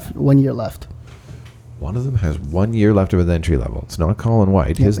 1 year left. One of them has 1 year left of his entry level. It's not Colin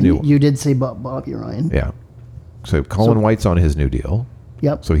White, his Yeah, new you, one. you did say Bobby Ryan. Yeah. So Colin White's on his new deal.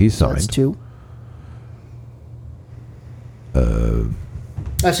 Yep. So he's That's signed. 2.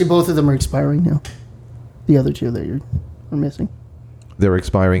 Actually, both of them are expiring now. The other 2 that you're missing. They're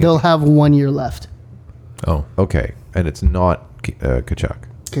expiring. They'll have 1 year left. Oh. Okay. And it's not Kachuk.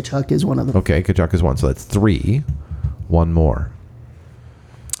 Kachuk is one of them. Okay, Kachuk is 1. So that's 3. 1 more.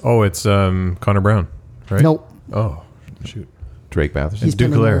 Oh, it's Connor Brown, right? Nope. Oh, shoot. Drake Batherson. He's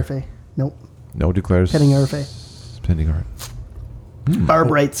pending Duclair. RFA. Nope. No declares. Pending RFA. Pending RFA. Barb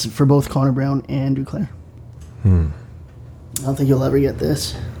rights for both Connor Brown and Duclair. I don't think you'll ever get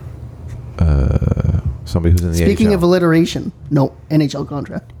this. Somebody who's in the Speaking NHL. of alliteration, no, NHL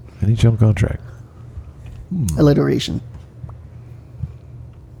contract. NHL contract. Alliteration.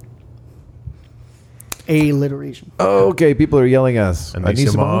 Alliteration. Okay, people are yelling at us.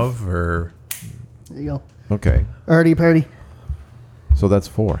 Anisimov or There you go. Okay, Artie Party. so that's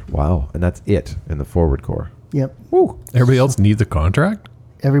 4. Wow, and that's it in the forward core. Yep. Woo. everybody else needs a contract?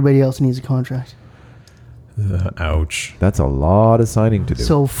 Everybody else needs a contract. Ouch. That's a lot of signing to do.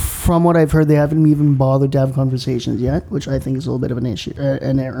 So from what I've heard, they haven't even bothered to have conversations yet, which I think is a little bit of an issue,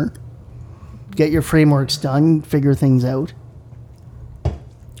 an error. Get your frameworks done, figure things out.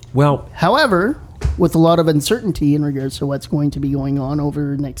 well, However, with a lot of uncertainty in regards to what's going to be going on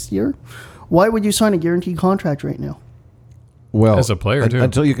over next year, why would you sign a guaranteed contract right now? As a player, too.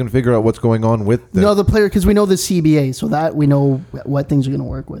 Until you can figure out what's going on with the... No, the player, because we know the CBA, so that we know what things are going to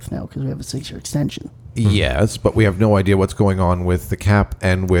work with now because we have a 6-year extension. Yes, but we have no idea what's going on with the cap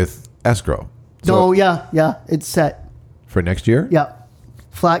and with escrow. No, yeah, it's set. For next year? Yeah.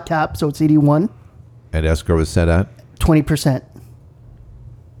 Flat cap, so it's 81, And escrow is set at 20%.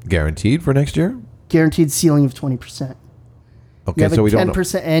 guaranteed for next year? Guaranteed ceiling of 20%. You Okay, have so a we don't know.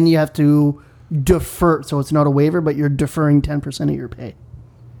 10% and you have to defer, so it's not a waiver, but you're deferring 10% of your pay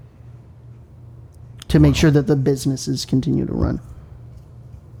to make sure that the businesses continue to run.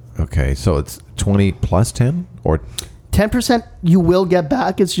 Okay, so it's 20 plus 10? Or 10% you will get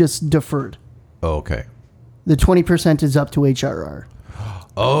back, it's just deferred. oh, okay. The 20% is up to HRR.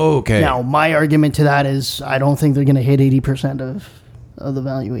 Okay. Now, my argument to that is I don't think they're going to hit 80% of the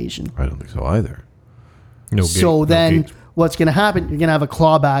valuation. I don't think so either. No So then what's going to happen? You're going to have a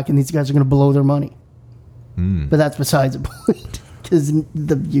clawback, and these guys are going to blow their money. But that's besides the point, because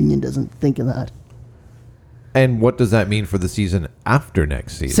the union doesn't think of that. And what does that mean for the season after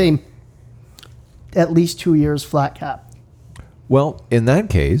next season? Same. At least 2 years flat cap. Well, in that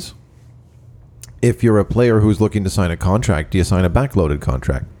case, if you're a player who's looking to sign a contract, do you sign a backloaded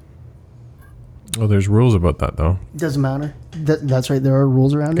contract? Oh, there's rules about that though. Doesn't matter. That's right. There are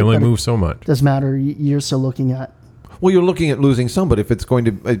rules around You it. can only but move so much. It doesn't matter. You're still looking at. Well, you're looking at losing some, but if it's going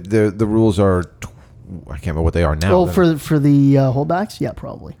to, the rules are, I can't remember what they are now. Oh, for the holdbacks? Yeah,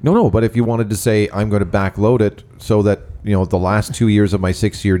 probably. No, but if you wanted to say, I'm going to backload it so that, the last 2 years of my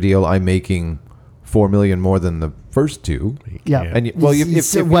 6-year deal, I'm making $4 million more than the first two. Yeah. Yeah. And if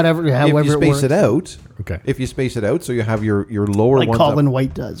Whatever, however if you it space works. it out, Okay. if you space it out, so you have your lower Like ones Colin up,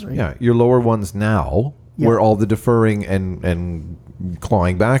 White does, right? yeah, your lower ones now, Yeah. where all the deferring and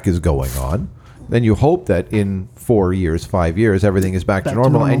clawing back is going on, then you hope that in 4 years, 5 years, everything is back to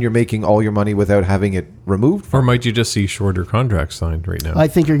normal, and you're making all your money without having it removed. Or might you just see shorter contracts signed right now? I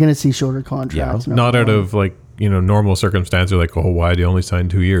think you're going to see shorter contracts. Yeah. Not out of normal circumstances, like, oh, why do you only sign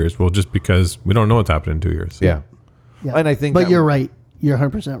 2 years? Well, just because we don't know what's happening in 2 years. Yeah. Yeah. And I think But that you're would- right. You're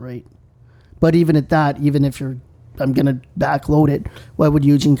 100% right. But even at that, even if I'm going to backload it, why would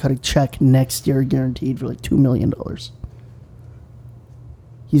Eugene cut a check next year guaranteed for like $2 million?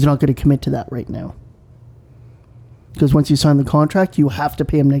 He's not going to commit to that right now. Because once you sign the contract, you have to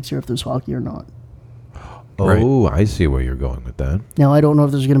pay him next year if there's hockey or not. Oh, I see where you're going with that. Now, I don't know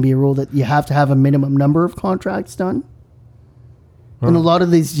if there's going to be a rule that you have to have a minimum number of contracts done. And a lot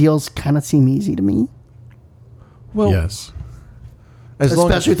of these deals kind of seem easy to me, Well, Yes. as long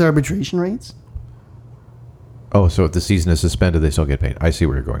as, especially with arbitration rates. oh, so if the season is suspended, they still get paid. I see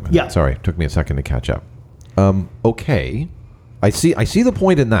where you're going with Yeah. that. Sorry, it took me a second to catch up. Okay, I see the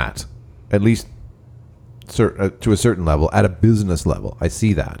point in that, at least to a certain level, at a business level. I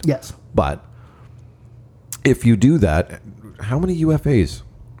see that. Yes. But if you do that, how many UFAs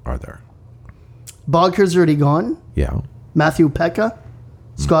are there? Bodker's already gone. Yeah. Matthew Pekka,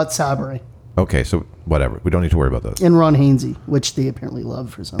 Scott Sabare, Okay, so whatever. We don't need to worry about those. and Ron Hainsey, which they apparently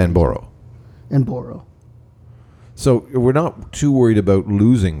love for some And reason. Boro. And Boro. So we're not too worried about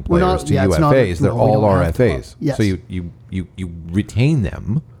losing We're players not- to yeah, it's not- UFAs. They're no, we all don't have to. RFAs. Yes. So you retain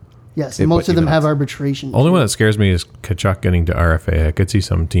them. Yes, It- and most but of them even have that's- arbitration. Only one that scares me is Kachuk getting to RFA. I could see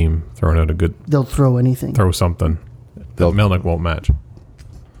some team throwing out a good They'll throw anything. throw something that They'll- Melnick won't match.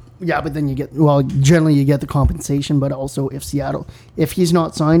 Yeah, but then generally you get the compensation, but also if he's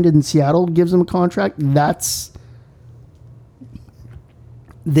not signed and Seattle gives him a contract,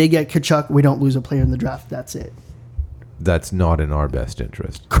 they get Kachuk. We don't lose a player in the draft. That's it. That's not in our best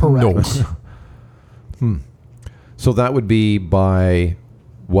interest. Correct. No. So that would be by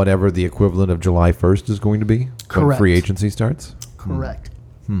whatever the equivalent of July 1st is going to be when Correct. free agency starts. Correct.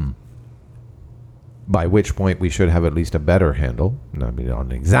 By which point we should have at least a better handle, not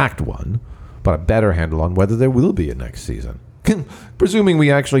an exact one, but a better handle on whether there will be a next season. Presuming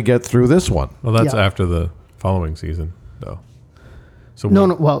we actually get through this one. Well, that's Yeah. after the following season, though. So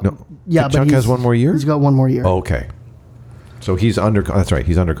No, well, No. yeah, Kachuk but has one more year? He's got one more year. Oh, okay. So he's under. That's right.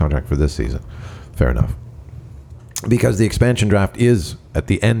 He's under contract for this season. Fair enough. Because the expansion draft is at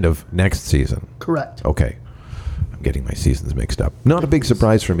the end of next season. Correct. Okay. I'm getting my seasons mixed up. Not a big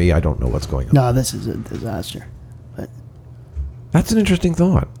surprise for me. I don't know what's going on. No, this is a disaster. But That's an interesting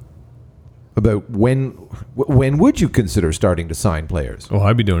thought. About when would you consider starting to sign players? Well,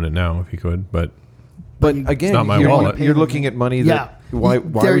 I'd be doing it now if you could, but But you- again, It's not my you're, wallet. you're looking at money that Yeah. why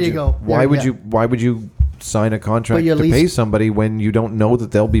There would you go. Why There, would yeah. you sign a contract But you to at least- pay somebody when you don't know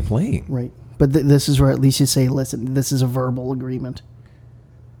that they'll be playing? right. But this is where at least you say, listen, this is a verbal agreement.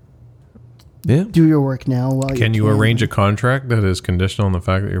 Yeah. Do your work now. While can you arrange a contract that is conditional on the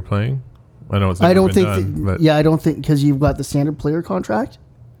fact that you're playing? I know it's never I don't been think. done, but I don't think because you've got the standard player contract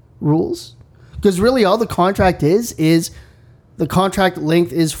rules. Because really, all the contract is the contract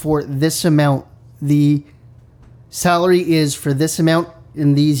length is for this amount. The salary is for this amount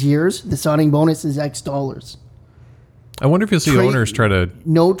in these years. The signing bonus is X dollars. I wonder if you'll see Trade- owners try to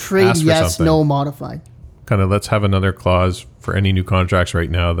No trade, Ask for yes, something. no modified. kind of let's have another clause for any new contracts right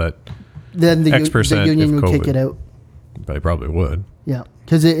now that Then the, X the percent union if would kick COVID. it out. they probably would. Yeah,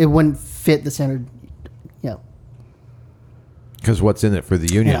 because it wouldn't fit the standard. Yeah. Because what's in it for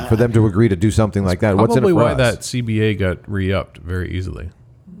the union? Yeah. For them to agree to do something like that? What's in it Probably for why us? that CBA got re-upped very easily.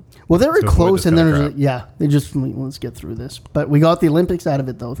 Well, they were To avoid close, this and kind of then crap. they just let's get through this. But we got the Olympics out of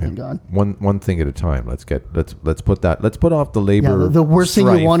it, though. Thank God. One thing at a time. Let's put off the labor. Yeah, the worst thing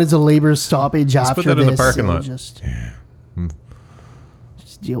strife. you want is a labor stoppage after put that in the this. parking so lot. Just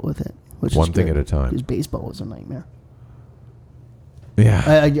deal with it. Which One is thing good, at a time. Because baseball was a nightmare. Yeah.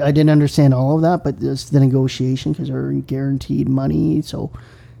 I didn't understand all of that, but just the negotiation because they're guaranteed money. So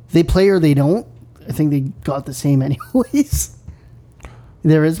they play or they don't. I think they got the same anyways.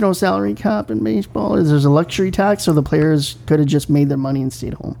 There is no salary cap in baseball. There's a luxury tax, so the players could have just made their money and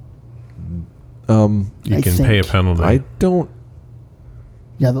stayed home. You I can pay a think. penalty. I don't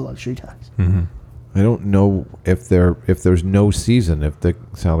Yeah, the luxury tax. I don't know if there's no season, if the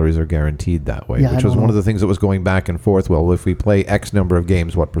salaries are guaranteed that way, Yeah, I which was don't one of know. the things that was going back and forth. Well, if we play X number of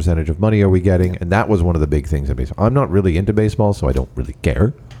games, what percentage of money are we getting? And that was one of the big things in baseball. I'm not really into baseball, so I don't really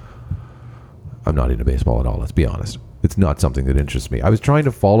care. I'm not into baseball at all, let's be honest. It's not something that interests me. I was trying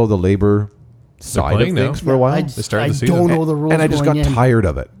to follow the labor side of playing now. things for a while. I, They started I the season. don't know the rules. And I just got going in. tired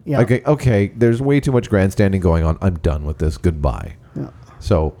of it. Yeah. Okay, there's way too much grandstanding going on. I'm done with this. Goodbye. Yeah.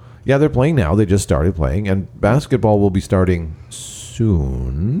 So, yeah, they're playing now. They just started playing. And basketball will be starting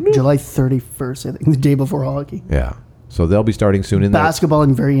soon. July 31st, I think, the day before hockey. Yeah. So they'll be starting soon in Basketball,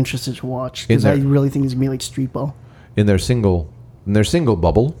 I'm very interested to watch because In I there. really think it's going to be like street ball. their single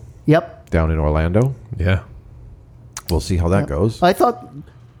bubble Yep. down in Orlando. Yeah. We'll see how that goes. I thought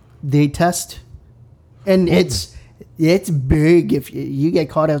they test, and it's big. If you get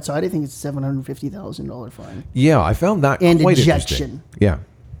caught outside, I think it's $750,000 fine. Yeah, I found that And quite ejection. interesting. Yeah.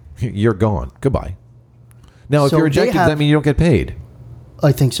 You're gone. Goodbye. Now, if So you're they ejected, does that mean you don't get paid?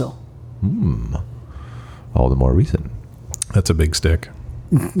 I think so. All the more reason. That's a big stick.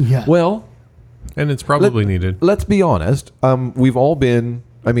 Yeah. Well, And it's probably needed. let's be honest. We've all been,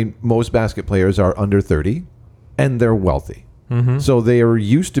 most basket players are under 30 and they're wealthy. So they are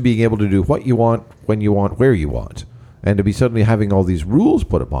used to being able to do what you want, when you want, where you want. And to be suddenly having all these rules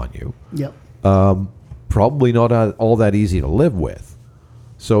put upon you, Yep. probably not all that easy to live with.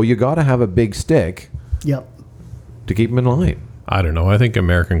 So you got to have a big stick Yep. to keep them in line. I don't know. I think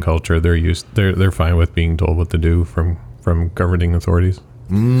American culture, they're fine with being told what to do from governing authorities.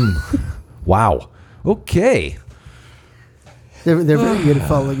 Wow. Okay. They're very good at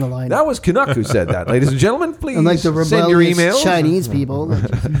following the line. That was Canuck who said that. Ladies and gentlemen, please Unlike the send your rebellious emails. Chinese people,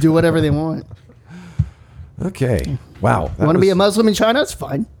 that just do whatever they want. Okay. Wow. Want to be a Muslim in China? It's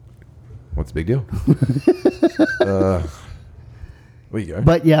fine. What's the big deal? What you got?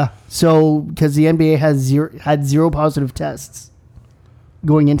 But yeah, so because the NBA had zero positive tests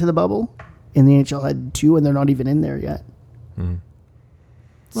going into the bubble, and the NHL had 2, and they're not even in there yet.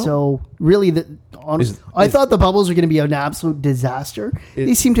 So really, I thought the bubbles were going to be an absolute disaster.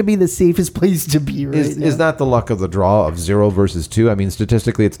 They seem to be the safest place to be right now. Is that the luck of the draw of 0 versus 2? I mean,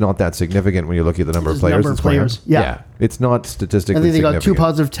 statistically, it's not that significant when you look at the number of Just players. number of that's going on. players, yeah. It's not statistically I think they got 2 significant.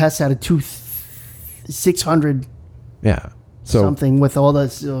 positive tests out of 600 Yeah. So something with all the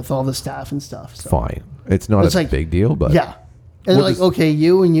staff and stuff. So. fine. It's not It's a like- big deal, but Yeah. And We'll they're like, just- okay,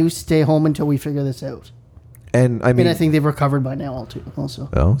 you stay home until we figure this out. And I mean, And I think they've recovered by now too. Also,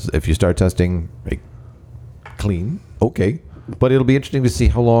 well, if you start testing clean, okay. But it'll be interesting to see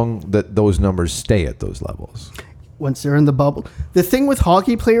how long that those numbers stay at those levels. once they're in the bubble, the thing with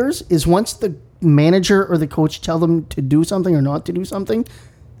hockey players is once the manager or the coach tell them to do something or not to do something,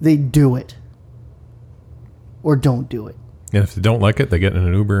 they do it or don't do it. And if they don't like it, they get in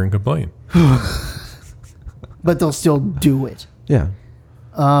an Uber and complain. But they'll still do it. Yeah.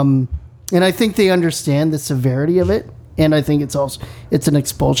 And I think they understand the severity of it. And I think it's an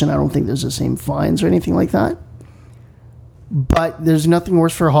expulsion. I don't think there's the same fines or anything like that. But there's nothing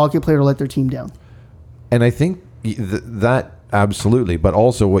worse for a hockey player to let their team down. And I think that absolutely, but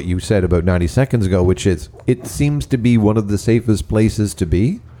also what you said about 90 seconds ago, which is it seems to be one of the safest places to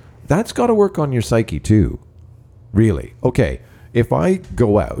be. That's got to work on your psyche too. Really. Okay, if I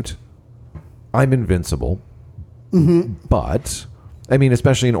go out, I'm invincible. But, I mean,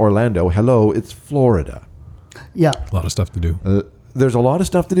 especially in Orlando, hello, it's Florida. Yeah. A lot of stuff to do. There's a lot of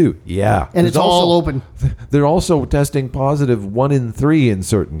stuff to do. Yeah. And There's it's all also- open. They're also testing positive 1 in 3 in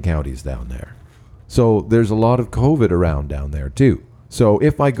certain counties down there. So there's a lot of COVID around down there too. So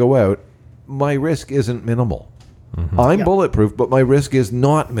if I go out, my risk isn't minimal. I'm Yeah. bulletproof, but my risk is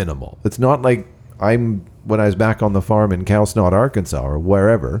not minimal. It's not like when I was back on the farm in Cowsnot, Arkansas or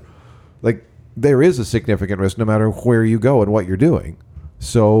wherever. Like there is a significant risk no matter where you go and what you're doing.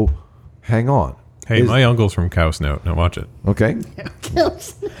 So hang on. Hey, my uncle's from Cowsnout. Now watch it. Okay.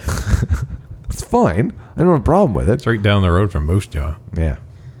 It's fine. I don't have a problem with it. It's right down the road from Moose Jaw. Yeah.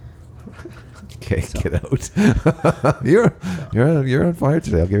 Okay, get out. you're on fire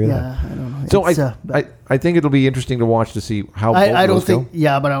today. I'll give you that. Yeah, I don't know. So It's, I think it'll be interesting to watch to see how both I of don't those think. go.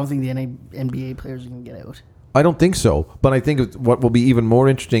 Yeah, but I don't think the NBA players are going to get out. I don't think so. But I think what will be even more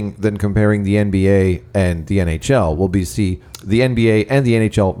interesting than comparing the NBA and the NHL will be see the NBA and the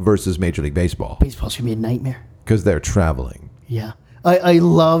NHL versus Major League Baseball Baseball's going to be a nightmare. because they're traveling. Yeah, I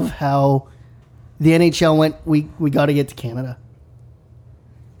love how the NHL went. We got to get to Canada,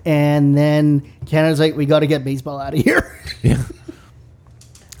 and then Canada's like, we got to get baseball out of here. Yeah.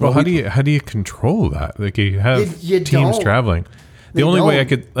 Well, how do you control that? Like you have You teams don't. traveling. The They only way I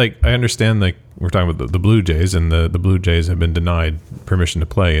don't. could I understand we're talking about the Blue Jays and the Blue Jays have been denied permission to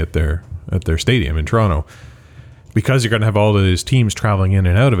play at their stadium in Toronto because you're going to have all these teams traveling in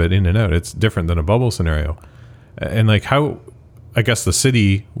and out of it, in and out. It's different than a bubble scenario. And how I guess the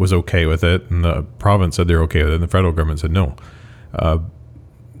city was okay with it and the province said they're okay with it and the federal government said no.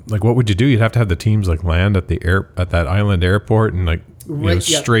 What would you do? You'd have to have the teams land at that island airport and Right,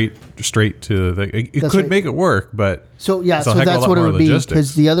 yeah. straight to the. It That's could right. make it work, but So yeah, it's a so heck of a that's lot what it more would be. logistics.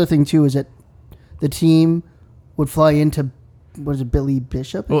 Because the other thing too is that the team would fly into what is it, Billy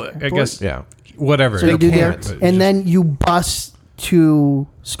Bishop? Well, I Airport? guess Yeah. whatever. So you do there, can't, but and then you bus to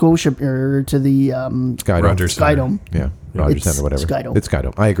Scotia or to the Skydome. Rogers Center. Skydome. Yeah. Rogers It's Center, whatever. Skydome. It's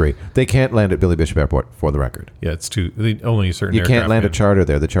Skydome. I agree. They can't land at Billy Bishop Airport, for the record. Yeah, it's only certain. You can't aircraft land a can. charter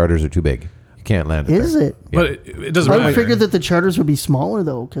there. The charters are too big. You can't land it Is there. it? But it doesn't I matter. would figure that the charters would be smaller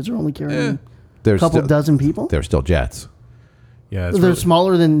though, because they're only carrying There's a couple still, dozen people. They're still jets. Yeah, it's They're really-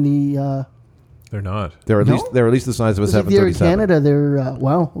 smaller than the. They're not. They're at No? least the size of a If they're in 737. Canada, they're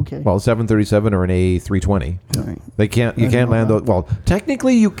wow. Okay. Well, 737 or an A320. All right. They can't. You I can't know land that. those. Well,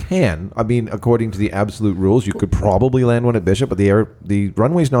 technically you can. I mean, according to the absolute rules, you could probably land one at Bishop, but the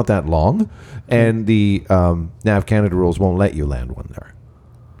runway's not that long, and the Nav Canada rules won't let you land one there.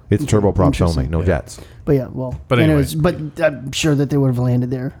 It's turboprops only, no jets. But yeah, well. But anyways, anyway. but I'm sure that they would have landed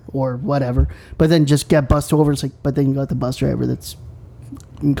there or whatever. But then just get bussed over. It's like, but then you got the bus driver that's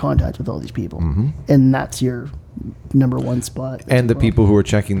in contact with all these people, and that's your number one spot. And the people who are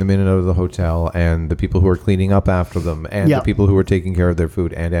checking them in and out of the hotel, and the people who are cleaning up after them, and Yeah. the people who are taking care of their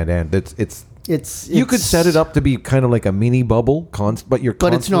food, and it's you could set it up to be kind of like a mini bubble, but you're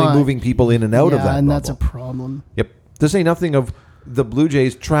But it's constantly not. moving people in and out of that and bubble. that's a problem. Yep. To say nothing of the Blue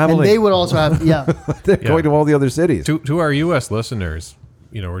Jays traveling. And they would also have They're going to all the other cities. To our U.S. listeners,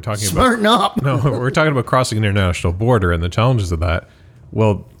 we're talking smarten up. about we're talking about crossing an international border and the challenges of that.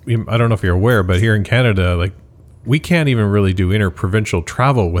 Well, I don't know if you're aware, but here in Canada, we can't even really do interprovincial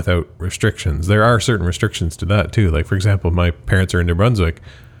travel without restrictions. There are certain restrictions to that too. Like for example, my parents are in New Brunswick.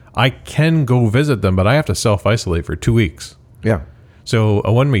 I can go visit them, but I have to self-isolate for 2 weeks. Yeah. So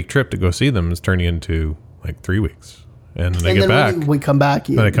a 1 week trip to go see them is turning into 3 weeks. And then I And get then back. when we come back.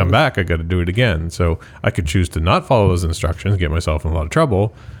 Then I come back, I got to do it again. So I could choose to not follow those instructions, get myself in a lot of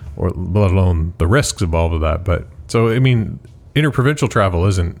trouble, or let alone the risks involved with that. But so, interprovincial travel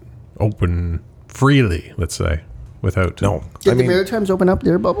isn't open freely, let's say, without. No. Did the Maritimes open up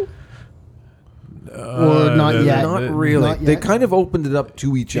their bubble? Or not yet? Not really. Not They yet? kind of opened it up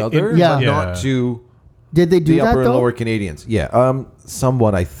to each other, yeah. but Yeah. not to Did they do the that upper and though? lower Canadians. Yeah.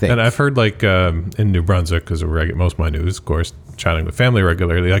 Somewhat, I think. And I've heard in New Brunswick, because where I get most of my news, of course, chatting with family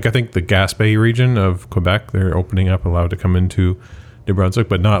regularly. I think the Gaspé region of Quebec, they're opening up, allowed to come into New Brunswick,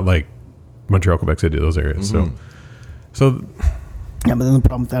 but not Montreal, Quebec City, those areas. So Yeah, but then the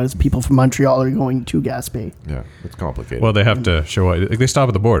problem with that is people from Montreal are going to Gaspé. Yeah, it's complicated. well, they have to show they stop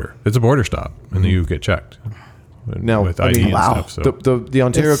at the border. It's a border stop, and then you get checked. Now, with I ID mean, and wow. stuff. So the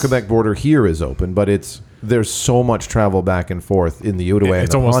Ontario-Quebec border here is open, but there's so much travel back and forth in the Outaouais and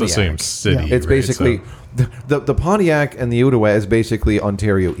it's the almost the Pontiac. same city. Yeah. It's right? basically So- the Pontiac and the Outaouais is basically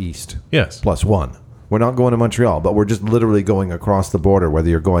Ontario East yes. +1. We're not going to Montreal, but we're just literally going across the border. Whether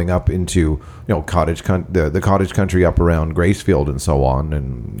you're going up into the cottage country up around Gracefield and so on,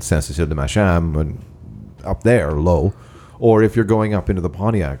 and Saint-Cécile-de-Macham and up there low, or if you're going up into the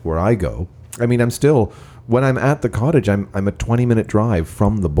Pontiac where I go. I mean, when I'm at the cottage, I'm a 20-minute drive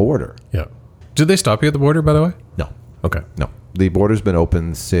from the border. Yeah. Did they stop you at the border, by the way? No. Okay. No, the border's been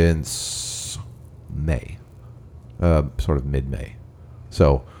open since May, sort of mid-May.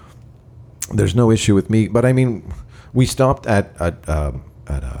 So there's no issue with me. But I mean, we stopped at a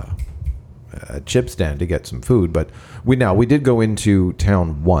chip stand to get some food. But we did go into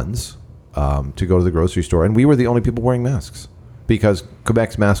town once to go to the grocery store, and we were the only people wearing masks because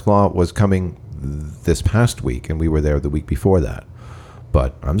Quebec's mask law was coming this past week, and we were there the week before that.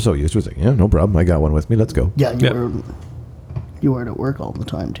 But I'm so used to it. Like, yeah, no problem. I got one with me. Let's go. Yeah, Yeah. You wear it at work all the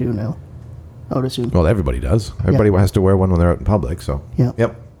time too now. I would assume. Well, everybody does. Everybody has to wear one when they're out in public. So, Yeah.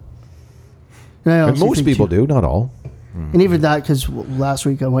 Yep. And I And honestly most think people too. do, not all. And even that, because last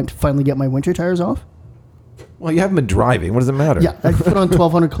week I went to finally get my winter tires off. Well, you haven't been driving. What does it matter? Yeah, I put on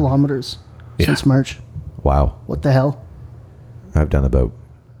 1,200 kilometers since March. Wow. What the hell? I've done about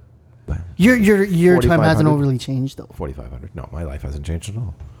Your time hasn't 4,500. overly changed though. 4,500. No, my life hasn't changed at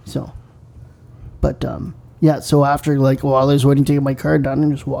all. So, but yeah. So after like while I was waiting to get my car done,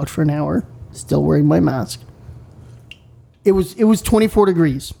 and just walked for an hour, still wearing my mask. It was 24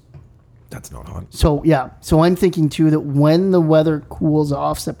 degrees. That's not hot. So yeah. So I'm thinking too that when the weather cools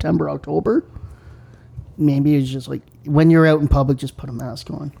off, September, October, maybe it's just like when you're out in public, just put a mask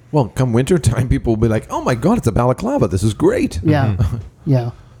on. Well, come winter time, people will be like, "Oh my God, it's a balaclava. This is great." Yeah,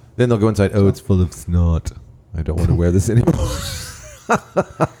 yeah. Then they'll go inside. Oh, it's full of snot. I don't want to wear this anymore.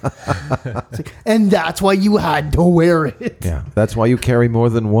 And that's why you had to wear it. Yeah, that's why you carry more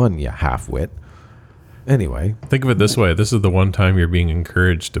than one, you half-wit. Anyway, Think of it this way: this is the one time you're being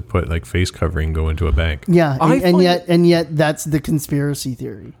encouraged to put like face covering go into a bank. Yeah, I and find- yet that's the conspiracy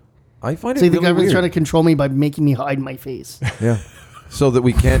theory. I find So it the really government's weird. trying to control me by making me hide my face. Yeah, so that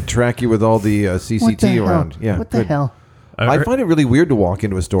we can't track you with all the CCT What the hell? around. Yeah, What the good. hell? I find it really weird to walk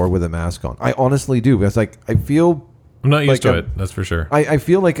into a store with a mask on. I honestly do. It's like I feel I'm not used like to I'm- it. That's for sure. I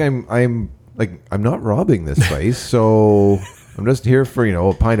feel like I'm not robbing this place, so I'm just here for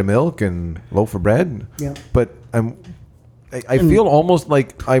a pint of milk and loaf of bread. Yeah. But I feel almost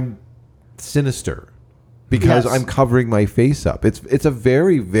like I'm sinister because Yes. I'm covering my face up. It's a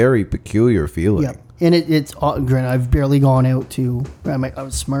very, very peculiar feeling. Yeah, and it's granted I've barely gone out to. I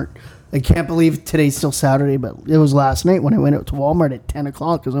was smart. I can't believe today's still Saturday, but it was last night when I went out to Walmart at 10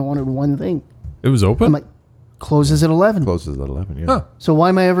 o'clock because I wanted one thing. It was open. I'm like, closes at 11. Closes at 11. Yeah. Huh. So why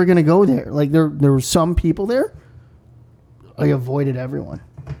am I ever going to go there? Like there were some people there. I avoided everyone.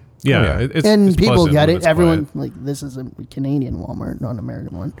 Yeah, Oh, yeah. It's, And it's people pleasant get when it. it's Everyone quiet. like this is a Canadian Walmart, not an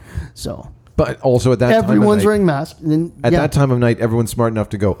American one. So But also at that time of everyone's night, wearing masks. Then at yeah. that time of night, everyone's smart enough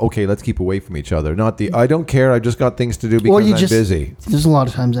to go, okay, let's keep away from each other. Not the I don't care. I just got things to do because I'm busy. There's a lot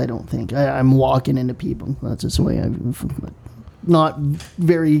of times I don't think I'm walking into people. That's just the way I'm not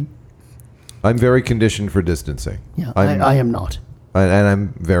very. I'm very conditioned for distancing. Yeah, I'm, I am not. and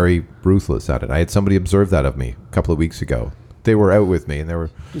I'm very ruthless at it. I had somebody observe that of me a couple of weeks ago. They were out with me, and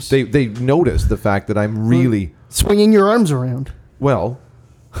they noticed the fact that I'm really Swinging your arms around. well.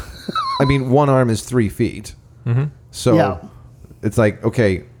 I mean, one arm is 3 feet, so Yeah. it's like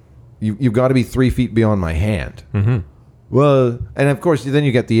okay, you've got to be 3 feet beyond my hand. Mm-hmm. Well, and of course, then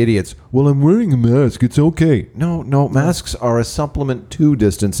you get the idiots. Well, I'm wearing a mask. It's okay. No, masks are a supplement to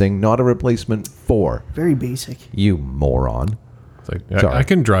distancing, not a replacement for. Very basic. You moron. It's like Sorry. I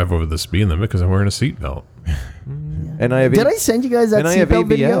can drive over the speed limit because I'm wearing a seatbelt. And I have Did I send you guys that and I have seatbelt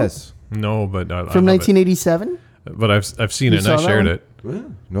video ABS. No, but I from love it. 1987? But I've seen You it and I saw that shared one? it.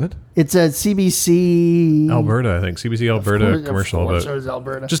 What? It's a CBC Alberta, I think CBC Alberta commercial. Of course But it was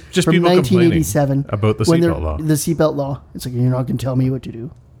Alberta. just from people complaining 1987 about the when seatbelt they're- law. The seatbelt law. It's like you're not going to tell me what to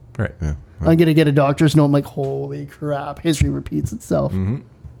do. Right. Yeah. I'm going to get a doctor's note. I'm like, holy crap! History repeats itself. Mm-hmm.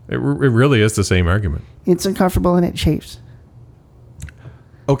 It really is the same argument. It's uncomfortable and it chafes.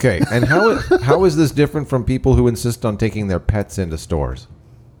 Okay, and how is this different from people who insist on taking their pets into stores?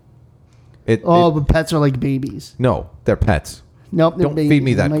 But pets are like babies. No, they're pets. Nope, they're Don't babies. feed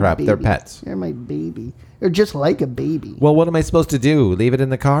me that They're my crap. They're baby. pets. They're my baby. They're just like a baby. Well, what am I supposed to do? Leave it in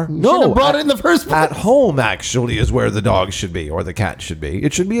the car? should have brought it in the first place. At home, actually, is where the dog should be or the cat should be.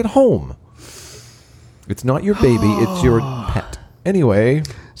 It should be at home. It's not your baby. It's your pet. Anyway,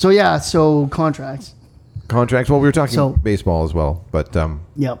 So contracts. contracts. Well, we were talking So- baseball as well, but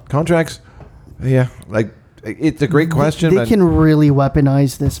Yep. contracts. Yeah, like it's a great question. They but can really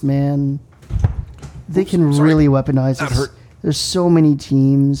weaponize this, man. They can really weaponize That this. hurt. There's so many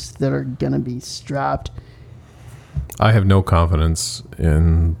teams that are gonna be strapped. I have no confidence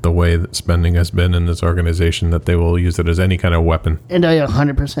in the way that spending has been in this organization that they will use it as any kind of weapon. And I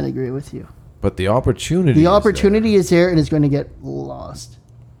 100% agree with you. But the opportunity. The is opportunity is there and it's going to get lost.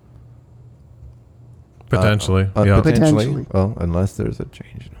 Potentially. there. yeah. Potentially. Well, unless there's a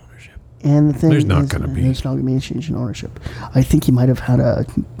change in ownership. And the thing There's not is, gonna be. There's not going to be a change in ownership. I think he might have had a,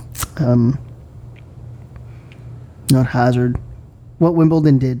 not Hazard. What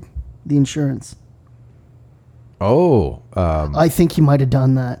Wimbledon did, the insurance. Oh, I think he might have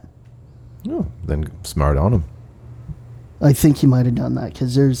done that. then smart on him. I think he might have done that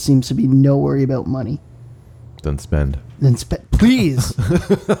because there seems to be no worry about money. Then spend. Then please.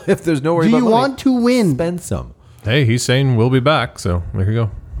 If there's no worry Do about you money, want to win? spend some. Hey, he's saying we'll be back, so there you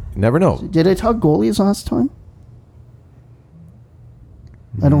go. Never know. Did I talk goalies last time?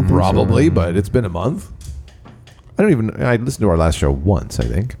 I don't think Probably, but it's been a month. I listened to our last show once, I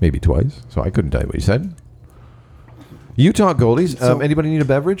think, maybe twice, so I couldn't tell you what he said. Utah goalies. Anybody need a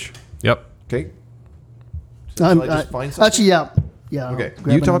beverage? Yep. Okay. Shall I just find something? Actually, yeah. I'll Okay.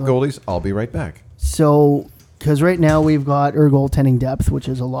 grab Utah another one. goalies. I'll be right back. So, because right now we've got our goaltending depth, which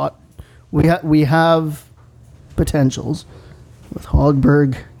is a lot. We have potentials with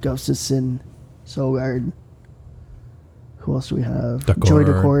Hogberg, Gustafsson, Sogard. Who else do we have? Duckhorn. Joy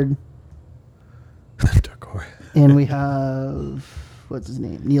Decord. Duckhorn. And we have, what's his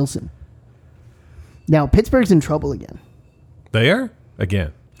name? Nielsen. Now, Pittsburgh's in trouble again They are?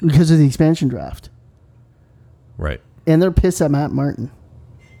 Again. because of the expansion draft. Right. And they're pissed at Matt Martin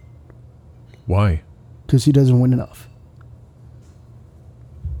Why? because he doesn't win enough.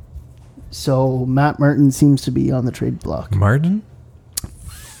 So Matt Martin seems to be on the trade block. Martin?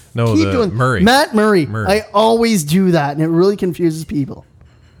 No, Keep doing Murray. Matt Murray. Murray. I always do that, and it really confuses people.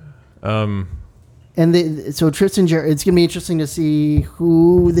 And so Tristan Jarry, it's going to be interesting to see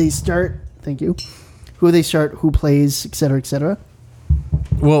who they start. Thank you. Who they start, who plays, et cetera, et cetera.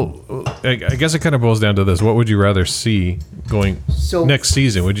 Well, I guess it kind of boils down to this. What would you rather see going next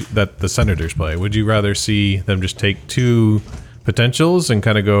season? That the Senators play? Would you rather see them just take two potentials and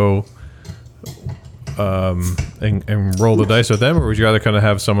kind of go and roll the dice with them, or would you rather kind of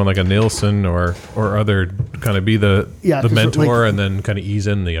have someone like a Nielsen or other kind of be the mentor and then kind of ease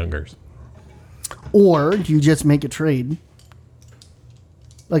in the youngers? Or do you just make a trade?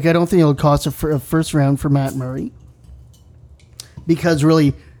 Like, I don't think it'll cost a first round for Matt Murray. Because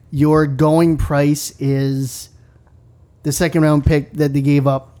really, your going price is the second round pick that they gave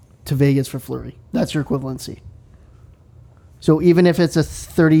up to Vegas for Fleury. That's your equivalency. So even if it's a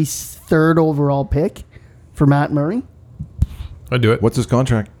 33rd overall pick for Matt Murray, I'd do it. What's his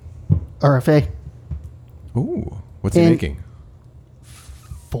contract? RFA. Ooh. What's he making?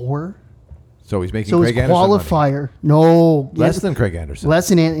 4. So he's making So his Craig Anderson money. qualifier. No. Less than Craig Anderson. Less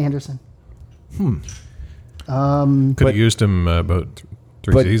than Anderson. Could have used him about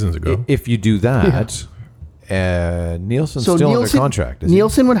three But seasons ago. if you do that, Nielsen's still under contract. Is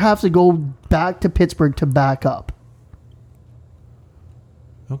Nielsen would have to go back to Pittsburgh to back up.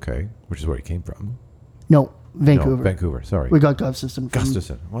 he? Okay. Which is where he came from. No, Vancouver. No, Vancouver. Sorry. We got Gustafsson.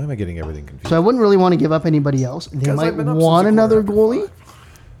 Gustafsson. Why am I getting everything confused? So I wouldn't really want to give up anybody else. They 'Cause might I've been up want since a another quarter goalie,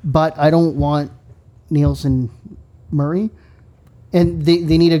 but I don't want Nielsen Murray. And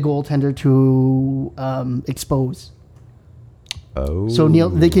they need a goaltender to expose. Oh. So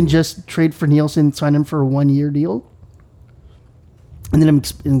they can just trade for Nielsen, sign him for a 1-year deal, and then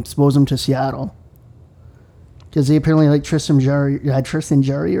expose him to Seattle. Because they apparently like Tristan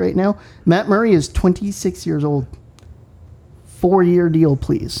Jarry right now. Matt Murray is 26 years old. 4-year deal,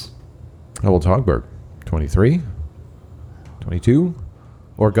 please. How old's Hogberg? 23? 22?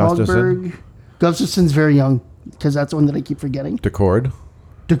 Or Gustafsson? Gustafsson's very young, because that's the one that I keep forgetting. Decord?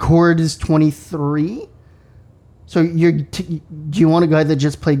 Decord is 23. So do you want a guy that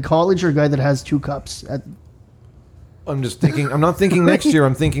just played college or a guy that has 2 cups? I'm just thinking. I'm not thinking next year.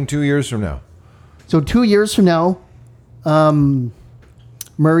 I'm thinking 2 years from now. So 2 years from now,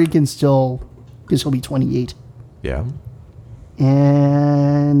 Murray can still, because he'll be 28. Yeah.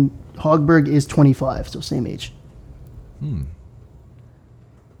 And Hogberg is 25, so same age.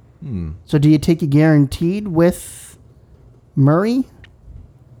 So do you take a guaranteed with Murray?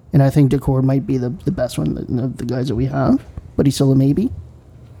 And I think Decord might be the best one of the guys that we have, but he's still a maybe.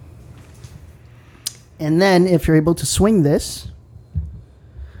 And then if you're able to swing this,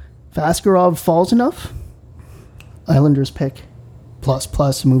 if Askarov falls enough, Islanders pick plus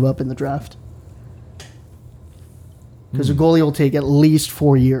to move up in the draft. Because a goalie will take at least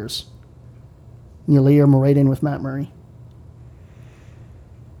 4 years. And you layer him right in with Matt Murray.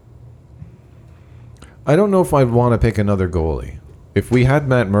 I don't know if I'd want to pick another goalie. If we had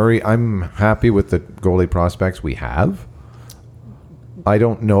Matt Murray, I'm happy with the goalie prospects we have. I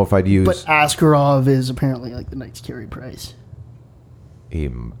don't know if I'd use But Askarov is apparently like the Knights carry price.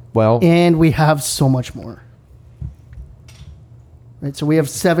 him. Well, And we have so much more. Right, so we have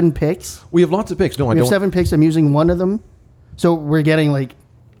 7 picks. we have lots of picks. No, I We have don't. 7 picks. I'm using one of them. So we're getting like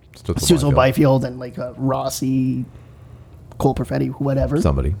Stützle Stützle Byfield and like Rossi, Cole Perfetti, whatever.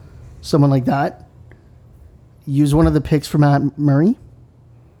 Somebody. Someone like that. Use one of the picks for Matt Murray.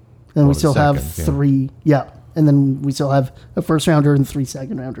 Then we the still have second, yeah. 3. Yeah. And then we still have a first rounder and 3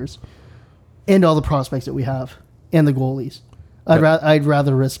 second rounders. And all the prospects that we have. And the goalies. I'd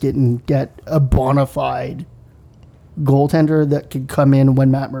rather risk it and get a bona fide goaltender that could come in when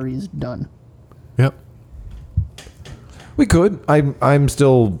Matt Murray is done. Yep. We could. I'm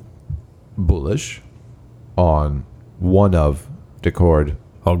still bullish on one of Decord,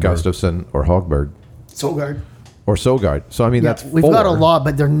 Hogberg. Gustafsson, or Hogberg, Sogard. or Sogard. So I mean, Yeah, that's we've 4. got a lot,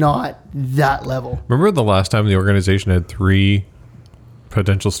 but they're not that level. Remember the last time the organization had 3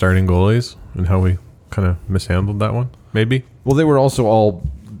 potential starting goalies and how we kind of mishandled that one? Maybe. Well, they were also all.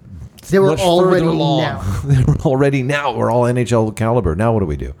 They were much already further along. now. They were already now. We're all NHL caliber. Now what do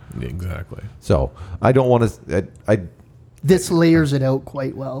we do? Exactly. So I don't want to. This layers it out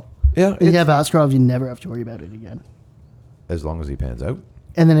quite well. Yeah, You have Askarov, you never have to worry about it again. as long as he pans out.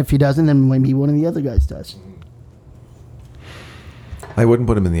 And then if he doesn't, then maybe one of the other guys does. I wouldn't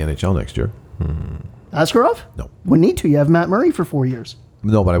put him in the NHL next year. Askarov? No. Wouldn't need to. You have Matt Murray for 4 years.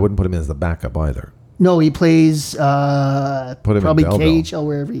 No, but I wouldn't put him in as the backup either. No, he plays Put him in probably Belleville. KHL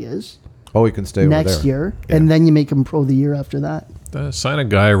wherever he is Oh, he can stay over next there. year, Yeah. and then you make him pro the year after that. Sign a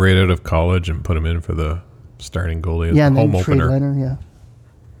guy right out of college and put him in for the starting goalie as Yeah, and the then home trade opener. Leonard. Yeah,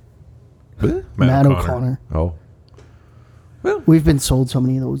 Huh? Matt O'Connor. Oh, We've been sold so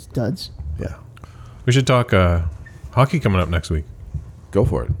many of those duds. yeah. We should talk hockey coming up next week. Go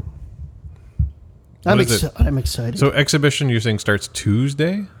for it. I'm, What is it? I'm excited. So exhibition you're saying starts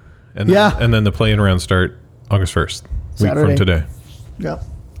Tuesday? And Yeah. And then the play-in rounds start August 1st, week Saturday. from today. yeah,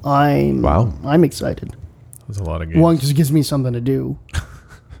 I'm excited. That's a lot of games. One, because it gives me something to do.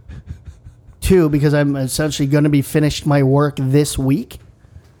 2, because I'm essentially going to be finished my work this week.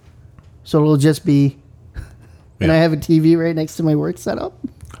 So it'll just be, and Yeah. I have a TV right next to my work setup.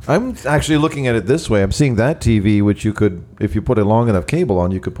 I'm actually looking at it this way. I'm seeing that TV, which you could, if you put a long enough cable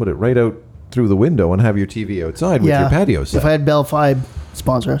on, you could put it right out through the window and have your TV outside with your patio set. If I had Bell 5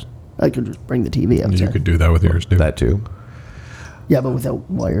 sponsors, I could just bring the TV outside. You could do that with yours too. that too. Yeah, but without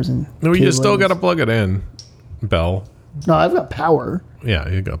wires and. No, you still cables. got to plug it in, Bell. No, I've got power. Yeah,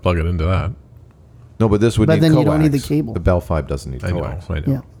 you got to plug it into that. No, but this would But need then coax. you don't need the cable. The Bell 5 doesn't need I know. coax. I know.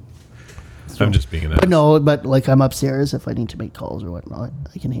 Yeah. I'm just being an But ass. no, but like I'm upstairs. If I need to make calls or whatnot,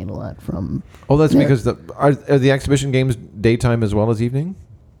 I can handle that from. Oh, that's there. because are the exhibition games daytime as well as evening?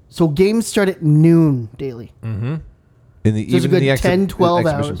 So games start at noon daily. In the There's a even good the 10, 12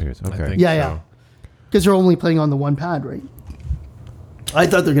 exhibition hours. periods. I Okay. think Yeah, yeah. so. Because they're only playing on the one pad, right? I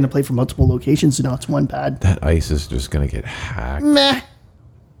thought they're going to play for multiple locations, so now it's one pad. That ice is just going to get hacked. Meh.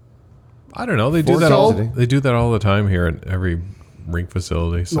 I don't know. They do Four that calls all. a day. They do that all the time here at every rink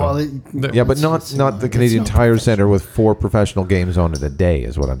facility. So Well, Yeah, but not the Canadian Tire Center with 4 professional games on it a day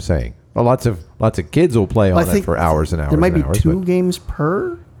is what I'm saying. Well, lots of kids will play on I it think for hours and hours. There might and be hours, 2 but games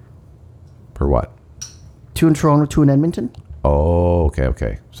per. per what? 2 in Toronto, 2 in Edmonton. Oh,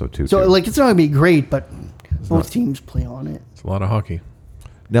 okay. So 2. So, two. like, it's not going to be great, but both teams play on it. it's a lot of hockey.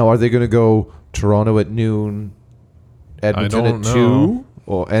 Now, are they going to go Toronto at noon, Edmonton don't at know.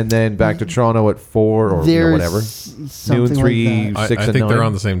 2, and then back to Toronto at 4 or There's whatever? something Noon, 3, like that. I 6, and think 9. they're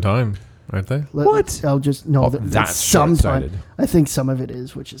on the same time, aren't they? What? I'll just no. Oh, that's that's sometime. short-sighted. I think some of it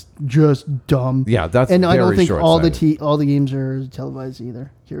is, which is just dumb. Yeah, that's and I don't very think all the short-sighted. all the games are televised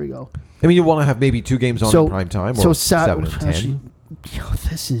either. Here we go. I mean, you want to have maybe 2 games on in prime time or 7 and 10. Actually, yo,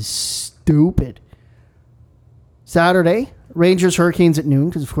 this is stupid. Saturday, Rangers Hurricanes at noon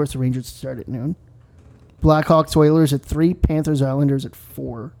because of course the Rangers start at noon. Blackhawks Oilers at 3, Panthers Islanders at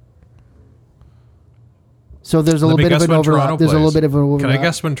 4. So there's a Let little me bit of guess an when overlap. Toronto There's a little plays. bit of an overlap. Can I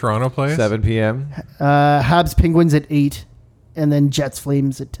guess when Toronto plays? 7 p.m. Habs Penguins at 8, and then Jets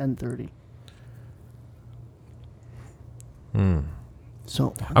Flames at 10:30.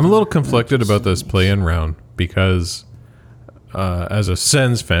 So I'm a little conflicted about this play-in round because, as a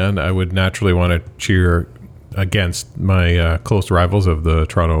Sens fan, I would naturally want to cheer against my close rivals of the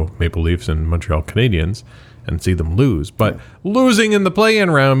Toronto Maple Leafs and Montreal Canadiens and see them lose. But losing in the play-in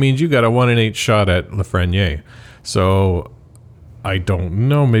round means you got a 1-8 shot at Lafreniere. So I don't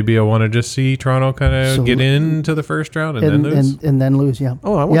know. Maybe I want to just see Toronto kind of So- get into the first round and then lose. and then lose. Yeah.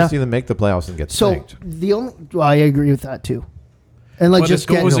 Oh, I want Yeah. to see them make the playoffs and get So spanked. the only I agree with that too. And like But just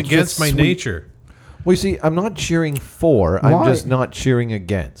it goes get, against my sweep. nature. Well, you see, I'm not cheering for. Why? I'm just not cheering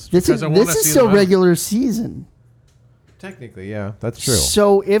against. This Because is I wanna this is see still them out. regular season. Technically, yeah, that's true.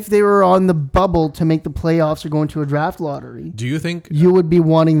 So if they were on the bubble to make the playoffs or go into a draft lottery, Do you think? you would be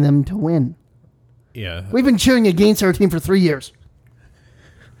wanting them to win. Yeah. We've been cheering against our team for 3 years.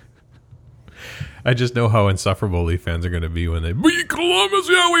 I just know how insufferable Leaf fans are going to be when they beat Columbus.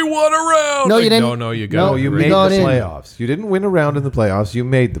 Yeah, we won a round. No, you didn't. No, you No, got Oh, you we made got the in. playoffs. You didn't win a round in the playoffs. You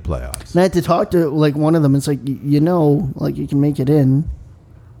made the playoffs. And I had to talk to like one of them. It's like like you can make it in,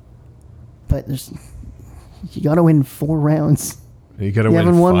 but you got to win 4 rounds. You got to You win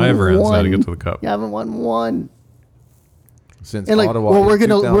haven't won 5 rounds now to one. get to the cup. You haven't won one. Since And like, Ottawa, well, in we're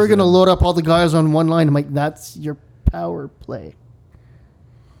gonna 2000 load up all the guys on one line. I'm like, that's your power play.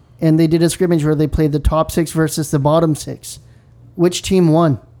 And they did a scrimmage where they played the top 6 versus the bottom 6. Which team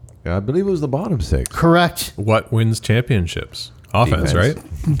won? I believe it was the bottom 6. Correct. What wins championships? Offense, Defense.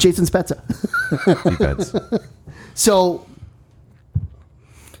 right? Jason Spezza. Defense. So,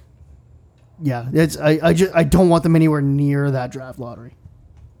 yeah, I don't want them anywhere near that draft lottery.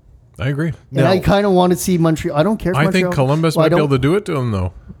 I agree. And I kind of want to see Montreal. I don't care if I Montreal. think Columbus Well, I might be able don't- to do it to them,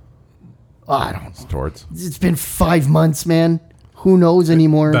 though. I don't know. Torts. It's been 5 months, man. Who knows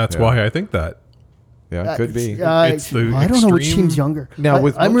anymore? That's why I think that. Yeah, it could be. It's the I don't know which extreme- team's younger. Now,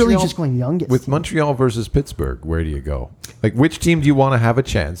 with I'm really Montreal- just going youngest. With team. Montreal versus Pittsburgh, where do you go? Like, which team do you want to have a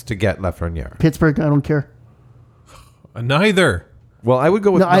chance to get Lafreniere? Pittsburgh, I don't care. Neither. Well, I would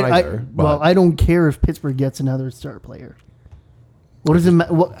go with No, neither. but I don't care if Pittsburgh gets another star player. What does it?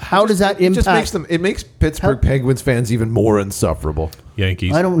 How does that it impact? just makes them. It makes Pittsburgh Penguins fans even more insufferable.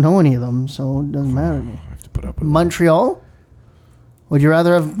 Yankees. I don't know any of them, so it doesn't matter to me. I have to put up with Montreal. Would you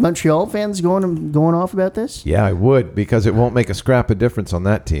rather have Montreal fans going off about this? Yeah, I would, because it won't make a scrap of difference on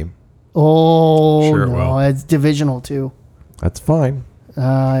that team. Oh Sure it no, will. it's divisional too. That's fine.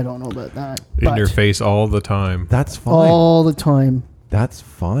 I don't know about that. In your But face all the time. That's fine. all the time. That's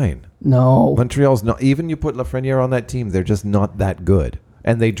fine. No. Montreal's not. Even you put Lafreniere on that team, they're just not that good,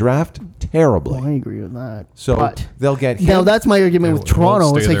 and they draft terribly. I agree with that. So But they'll get him. now that's my argument It with won't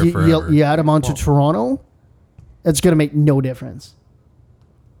Toronto. It's stay like there forever. you add them onto Toronto, it's going to make no difference.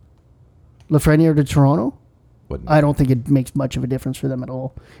 Lafreniere to Toronto, Wouldn't- I don't think it makes much of a difference for them at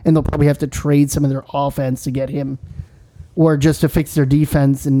all. And they'll probably have to trade some of their offense to get him, or just to fix their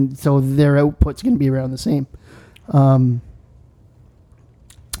defense, and so their output's going to be around the same.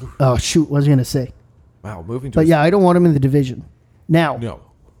 Oh shoot, what was I going to say? Wow, moving to. But yeah, I don't want him in the division. Now, no.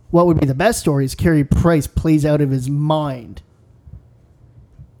 what would be the best story is Carey Price plays out of his mind,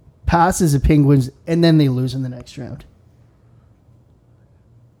 passes the Penguins, and then they lose in the next round.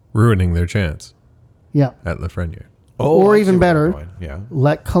 Ruining their chance Yeah. at Lafreniere. Or I see even where you're better, going. Yeah.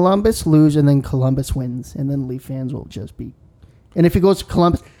 let Columbus lose, and then Columbus wins, and then Leaf fans will just be. And if he goes to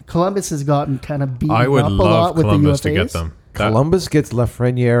Columbus, Columbus has gotten kind of beaten I would up a love lot with Columbus the to UFAs. get them. That- Columbus gets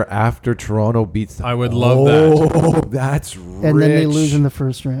Lafreniere after Toronto beats them. I would love that. Oh, that's rich. And then they lose in the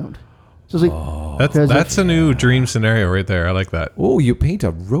first round. So it's like, That's a new dream scenario right there. I like that. Oh, you paint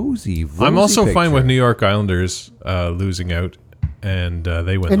a rosy I'm also fine picture. with New York Islanders losing out and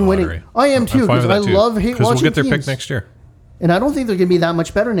they win And the winning. lottery. I am too, I'm fine 'cause with that I too. love because watching we'll get their pick teams. next year. and I don't think they're going to be that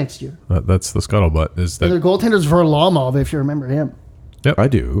much better next year. That's the scuttlebutt. Is And their that goaltender's Varlamov, if you remember him. I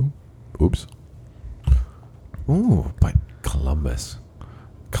do. Oops. Ooh, but Columbus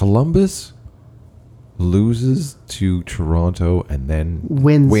loses to Toronto and then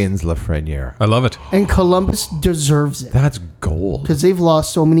Wins. Lafreniere. I love it. And Columbus deserves it That's gold. because they've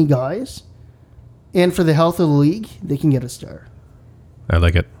lost so many guys. And for the health of the league, they can get a star. I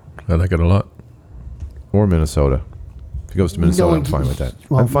like it. I like it a lot. Or Minnesota. If he goes to Minnesota, I'm fine with that.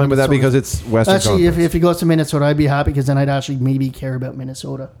 Well, I'm fine with that because it's Western Actually, if Conference. he goes to Minnesota, I'd be happy because then I'd actually maybe care about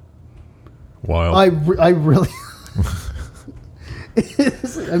Minnesota. Wild. I really.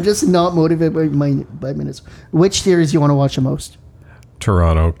 I'm just not motivated by Minnesota. Which series do you want to watch the most?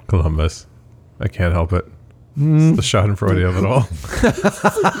 Toronto, Columbus. I can't help it. It's the Schadenfreude of it all.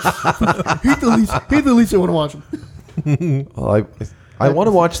 Hate the Leafs. I want to watch them. Well, I want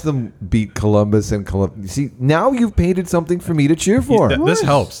to watch them beat Columbus and Columbus. See, now you've painted something for me to cheer for. This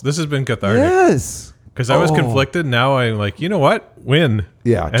helps. This has been cathartic. Yes. Because I was Oh. conflicted. Now I'm like, you know what? Win.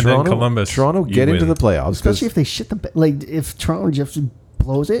 Yeah, And then Columbus. Toronto you get into win. the playoffs. Especially if they shit the bed. Like, if Toronto just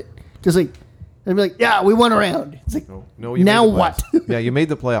blows it. Just like, they'd be like, yeah, we won a round. It's like, No, you now made the what? playoffs. Yeah, you made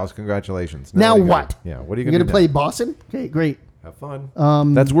the playoffs. Congratulations. Now you gotta- what? Yeah, what are you You're going to play Boston? Okay, great. Have fun.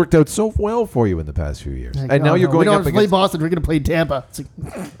 That's worked out so well for you in the past few years. Like, And now oh, you're no, we going don't up have to play against... Boston. We're going to play Tampa. It's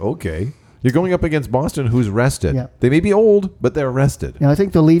like, Okay. You're going up against Boston, who's rested. Yeah. They may be old, but they're rested. I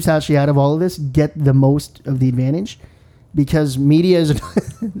think the Leafs actually, out of all of this, get the most of the advantage because media is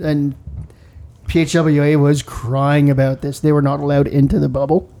and PHWA was crying about this. They were not allowed into the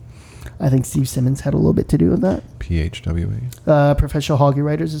bubble. I think Steve Simmons had a little bit to do with that. PHWA. Professional Hockey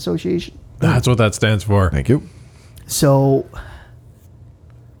Writers Association. That's what that stands for. Thank you. So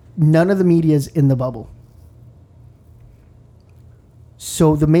none of the media is in the bubble.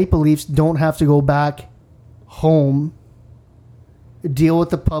 So the Maple Leafs don't have to go back home, deal with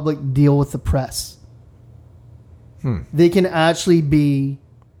the public, deal with the press. They can actually be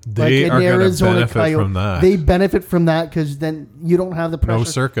They like are an going to Arizona benefit Coyote. from that. They benefit from that because then you don't have the pressure. No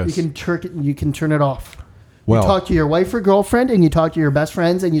circus. You can turn it off. Well- you talk to your wife or girlfriend, and you talk to your best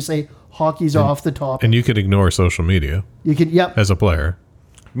friends, and you say hockey's off the top. And you could ignore social media You can, yep. as a player.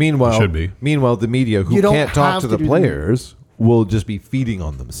 Meanwhile, Should be. the media who You don't can't talk have to to the do that. players will just be feeding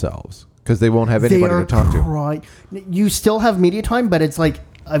on themselves because they won't have They anybody are to talk to. crying. You still have media time, but it's like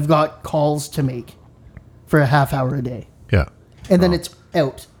I've got calls to make for a half hour a day. Yeah. And then it's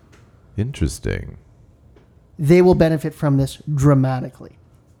out. Interesting. They will benefit from this dramatically.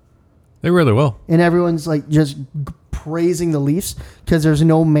 They really will. And everyone's like just praising the Leafs because there's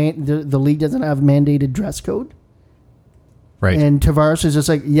no the league doesn't have mandated dress code. Right. And Tavares is just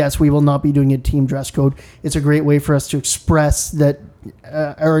like, yes, we will not be doing a team dress code. It's a great way for us to express that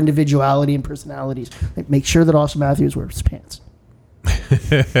our individuality and personalities. Like, make sure that Austin Matthews wears pants.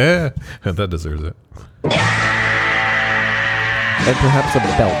 That deserves it. And perhaps a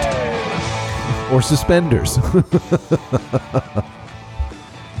belt. Or suspenders.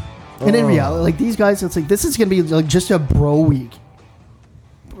 And in reality, like these guys, it's like this is going to be like just a bro week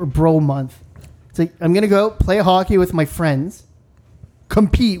or bro month. It's like I'm going to go play hockey with my friends,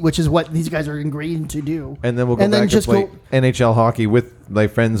 compete, which is what these guys are ingrained to do, And then we'll go back and play NHL hockey with my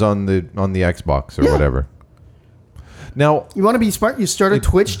friends on the Xbox or whatever. Now, You want to be smart? You start a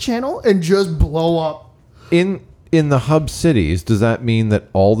Twitch channel and just blow up. in the hub cities, does that mean that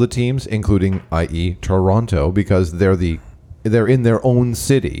all the teams, including i.e. Toronto, because they're in their own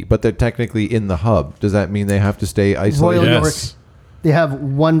city, but they're technically in the hub, does that mean they have to stay isolated? Royal Yes. York. They have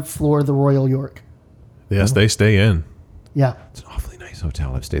one floor of the Royal York. Yes, they stay in. Yeah. It's an awfully nice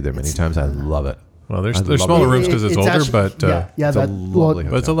hotel. I've stayed there many times. I love it. Well, there's I love smaller it. rooms because it's older, actually- but yeah, It's a that lovely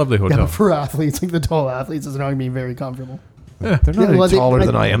but it's a lovely Yeah, hotel. but for athletes, like the tall athletes, it's not going to be very comfortable. They're not Yeah, any well, taller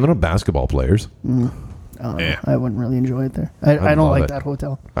than I am. They're not basketball players. Yeah. I wouldn't really enjoy it there. I don't love like it. that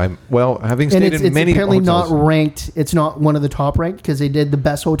hotel. Having And stayed it's in many apparently hotels. not ranked. It's not one of the top ranked because they did the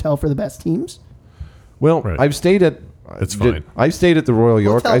best hotel for the best teams. Well, Right. I've stayed at. It's fine. I've stayed at the Royal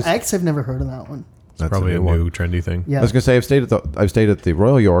York. Hotel X, I've never heard of that one. That's Probably a one. new trendy thing. Yeah. I was gonna say I've stayed at the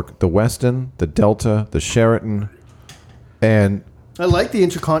Royal York, the Westin, the Delta, the Sheraton, and I like the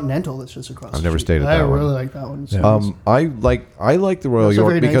Intercontinental that's just across. I've the never street. stayed at I that one. really like that one. I like the Royal Also York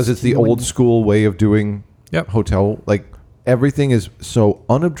very because nice it's the to old school way of doing Yep. hotel. Like everything is so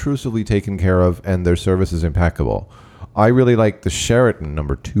unobtrusively taken care of, and their service is impeccable. I really like the Sheraton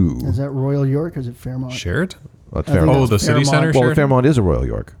number 2. Is that Royal York or is it Fairmont? Shared? That's I think Fairmont. Oh, that's the city Fairmont. center Well, the Sheraton? Fairmont is a Royal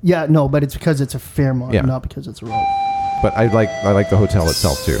York, Yeah, no, but it's because it's a Fairmont, Yeah. not because it's a Royal. but I like the hotel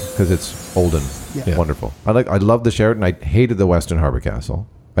itself too because it's old and Yeah. wonderful. I love the Sheraton. I hated the Westin Harbor Castle.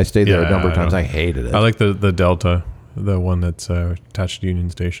 I stayed there a number of I times. know. I hated it. I like the Delta, the one that's attached to Union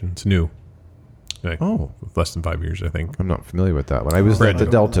Station. It's new. Like, Oh. less than 5 years, I think. I'm not familiar with that one. I was at Brand the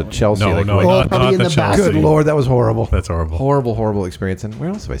new. Delta Chelsea. No, like, no, wait, Oh, not, probably not in the the back. Chelsea. Good Lord, that was horrible. That's horrible. Horrible experience. And where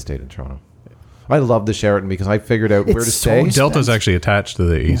else have I stayed in Toronto? I love the Sheraton because I figured out where It's to so stay. expensive. Delta's actually attached to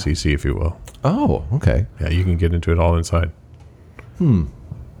the ACC, if you will. Oh, okay. Yeah, you can get into it all inside.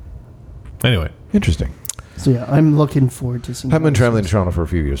 Anyway, Interesting. So yeah, I'm looking forward to seeing. I've been how traveling to this Toronto for a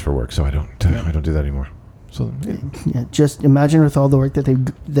few years for work, so I don't do that anymore. So yeah. is. Yeah, just imagine with all the work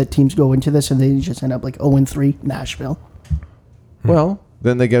that teams go into this, and they just end up like 0-3 Nashville. Well,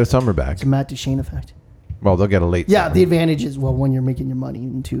 then they get a summer back. It's a Matt Duchene effect. Well, they'll get a late. Yeah, summer. the advantage is one, you're making your money,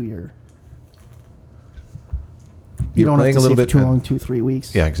 and 2, you You're don't have playing to a little stay for bit too and- long, 2-3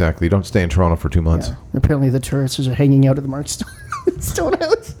 weeks. Yeah, exactly. You don't stay in Toronto for 2 months. Yeah. Apparently, the tourists are hanging out at the Mark Stone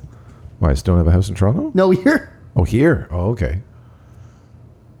House. Why? I still have a house in Toronto? No, here. Oh, here. Oh, okay.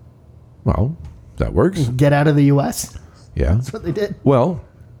 Well, that works. Get out of the U.S. Yeah. That's what they did. Well,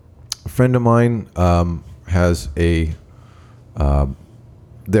 a friend of mine has a.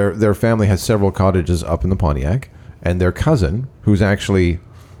 Their family has several cottages up in the Pontiac, and their cousin, who's actually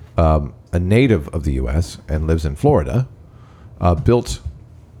a native of the U.S. and lives in Florida, built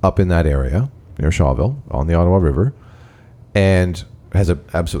up in that area near Shawville on the Ottawa River, and has an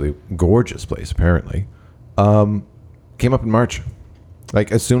absolutely gorgeous place. Apparently, came up in March,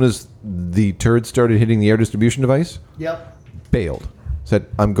 like as soon as the turds started hitting the air distribution device. Yep. Bailed. Said,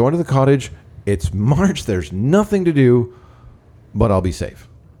 I'm going to the cottage. It's March. There's nothing to do, but I'll be safe.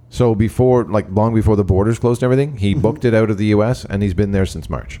 So long before the borders closed and everything, he booked it out of the U.S. and he's been there since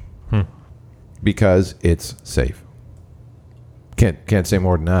March. Because it's safe. Can't say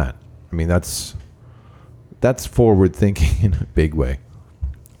more than that. I mean, that's forward thinking in a big way.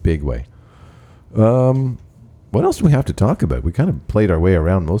 Big way. What else do we have to talk about? We kind of played our way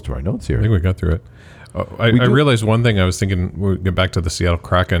around most of our notes I think here. we got through it. I realized one thing. I was thinking, we'll get back to the Seattle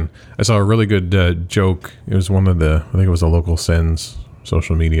Kraken. I saw a really good joke. It was one of the, I think it was a local Sens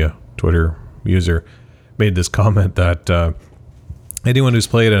social media, Twitter user, made this comment that anyone who's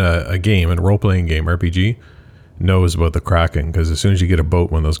played a game, a role-playing game, RPG, knows about the Kraken, because as soon as you get a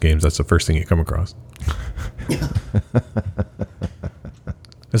boat one of those games, that's the first thing you come across.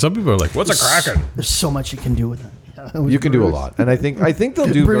 And some people are like, what's a Kraken? There's so much you can do with it. Yeah, it was You can do a Bruce. lot. And I think they'll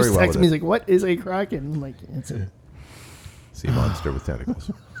do Bruce very well texted with me, he's it. like, what is a Kraken? I'm like, it's a Sea monster with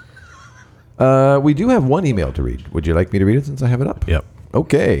tentacles. We do have one email to read. Would you like me to read it since I have it up? Yep.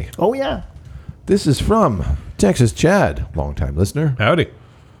 Okay. Oh, yeah. This is from Texas Chad, longtime listener. Howdy.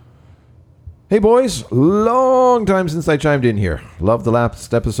 Hey boys, long time since I chimed in here. Loved the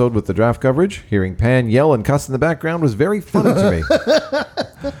last episode with the draft coverage. Hearing Pan yell and cuss in the background was very funny to me.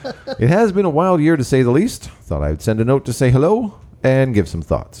 It has been a wild year to say the least. Thought I would send a note to say hello and give some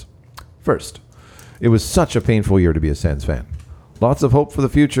thoughts. First, it was such a painful year to be a Sens fan. Lots of hope for the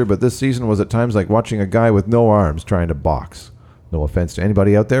future, but this season was at times like watching a guy with no arms trying to box. No offense to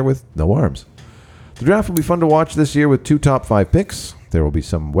anybody out there with no arms. The draft will be fun to watch this year with 2 top 5 picks. There will be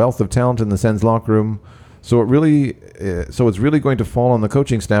some wealth of talent in the Sens locker room, so it's really going to fall on the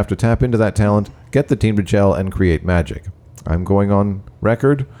coaching staff to tap into that talent, get the team to gel, and create magic. I'm going on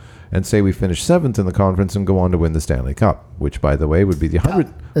record and say we finish 7th in the conference and go on to win the Stanley Cup, which, by the way, would be the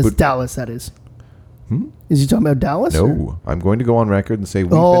 100th. That's Dallas, that is. Is he talking about Dallas? No, or? I'm going to go on record and say we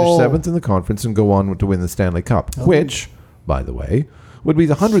finish 7th in the conference and go on to win the Stanley Cup, which, by the way, would be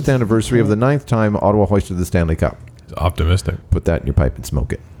the 100th anniversary of the 9th time Ottawa hoisted the Stanley Cup. Optimistic. Put that in your pipe and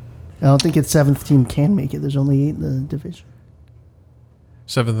smoke it. I don't think its 7th team can make it. There's only 8 in the division.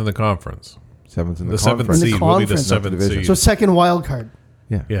 7th in the conference. 7th in The the seventh conference. seed will be the conference, not the 7th division. seed. So second wild card.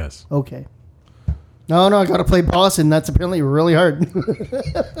 Yeah. Yes. Okay. No, I got to play Boston. That's apparently really hard.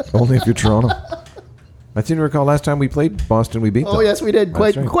 Only if you're Toronto. I seem to recall last time we played Boston, we beat them. Oh, yes, we did. That's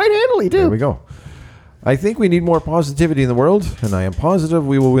Quite right. quite handily, too. There we go. I think we need more positivity in the world, and I am positive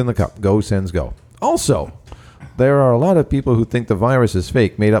we will win the cup. Go, Sens, go. Also, there are a lot of people who think the virus is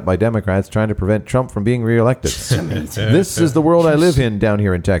fake, made up by Democrats trying to prevent Trump from being reelected. This is the world I live in down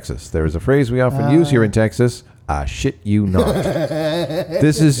here in Texas. There is a phrase we often use here in Texas, I shit you not.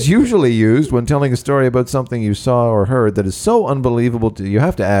 This is usually used when telling a story about something you saw or heard that is so unbelievable you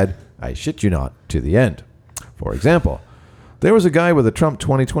have to add, I shit you not, to the end. For example, there was a guy with a Trump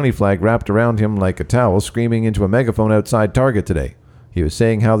 2020 flag wrapped around him like a towel screaming into a megaphone outside Target today. He was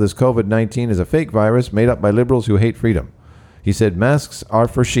saying how this COVID-19 is a fake virus made up by liberals who hate freedom. He said masks are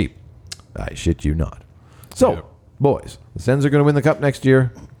for sheep. I shit you not. So, Yep. boys, the Sens are going to win the cup next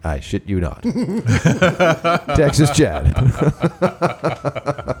year. I shit you not. Texas Chad.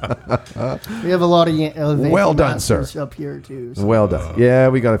 We have a lot of Well done, sir. up here, too. So. Well done. Yeah,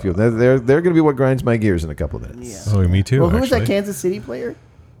 we got a few. They're going to be what grinds my gears in a couple of minutes. Yeah. Oh, me too. Well, who was that actually. Kansas City player?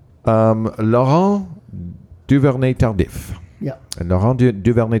 Laurent Duvernay-Tardif. Yeah. And Laurent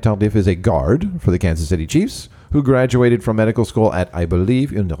Duvernay-Tardif is a guard for the Kansas City Chiefs who graduated from medical school at, I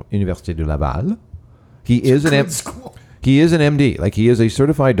believe, Université de Laval. He is an He is an MD. Like, he is a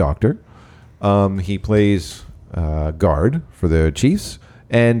certified doctor. He plays guard for the Chiefs.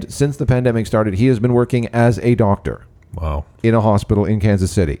 And since the pandemic started, he has been working as a doctor Wow. in a hospital in Kansas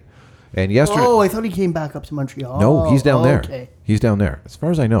City. And yesterday... Oh, I thought he came back up to Montreal. No, he's down there. Okay. He's down there. As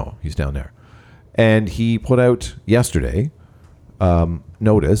far as I know, he's down there. And he put out yesterday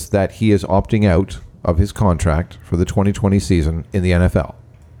notice that he is opting out of his contract for the 2020 season in the NFL.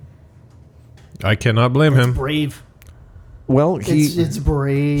 I cannot blame him. Brave. Well, It's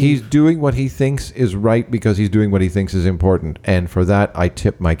brave. he's doing what he thinks is right because he's doing what he thinks is important. And for that, I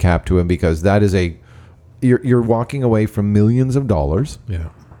tip my cap to him because that is you're walking away from millions of dollars Yeah.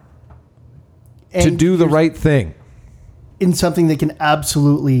 And to do the here's- right thing. in something that can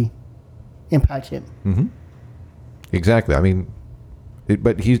absolutely impact him. Exactly. I mean,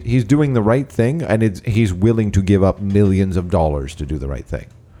 but he's doing the right thing, and he's willing to give up millions of dollars to do the right thing.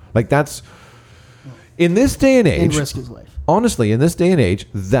 Like, that's in this day and And age. risk his life. Honestly, in this day and age,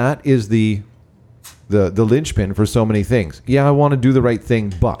 that is the linchpin for so many things. Yeah, I want to do the right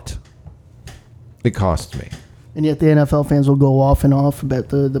thing, but it costs me. And yet the NFL fans will go off and off about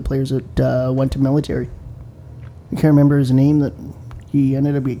the players that went to military. I can't remember his name, that he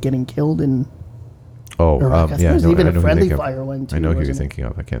ended up getting killed in... Oh, I think yeah. there's no, even I a know who you're friendly thinking of. fire one, too, I know who you're wasn't it? thinking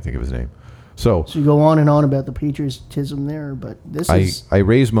of. I can't think of his name. So So you go on and on about the patriotism there, but this is... I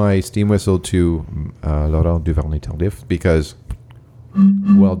raise my steam whistle to Laurent Duvernay-Tardif because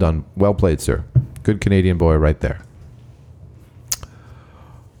well done. Well played, sir. Good Canadian boy right there.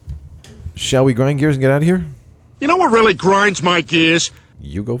 Shall we grind gears and get out of here? You know what really grinds my gears?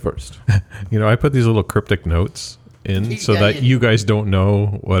 You go first. You know, I put these little cryptic notes in so Yeah, that yeah. you guys don't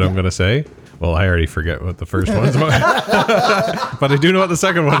know what I'm going to say. Well, I already forget what the first one's about. But I do know what the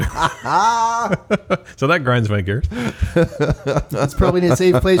second one is. So that grinds my gears. It's probably in a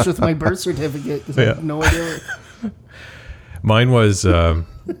safe place with my birth certificate because I have Yeah. no idea. Mine was, and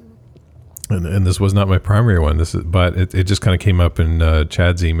this was not my primary one. But it just kind of came up in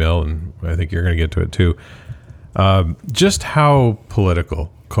Chad's email, and I think you're going to get to it too. Just how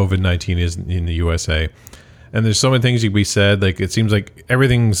political COVID-19 is in the USA. and there's so many things you can be said. Like it seems like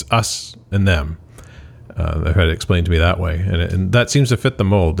everything's us and them. I've had it explained to me that way, and that seems to fit the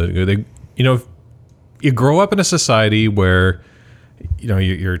mold. They, you grow up in a society where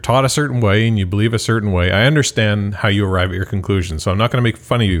you're taught a certain way and you believe a certain way. I understand how you arrive at your conclusion, so I'm not going to make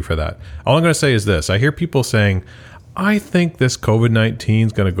fun of you for that. All I'm going to say is this: I hear people saying, "I think this COVID-19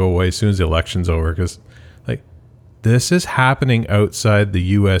 is going to go away as soon as the election's over," because this is happening outside the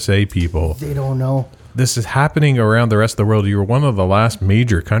USA, people. They don't know. This is happening around the rest of the world. You were one of the last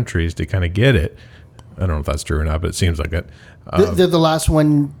major countries to kind of get it. I don't know if that's true or not, but it seems like it. They're the last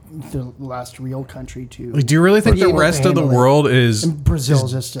one, the last real country to. Do you really think be the able to rest of the handle it? world is, And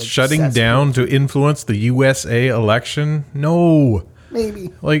Brazil's just shutting obsessed down with to influence the USA election? No.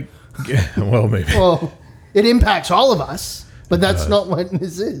 Maybe. Well, maybe. Well, it impacts all of us, but that's not what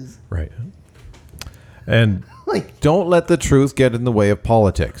this is. Right. And Don't let the truth get in the way of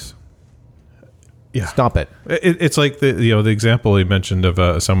politics. yeah, Stop it. It's like the example he mentioned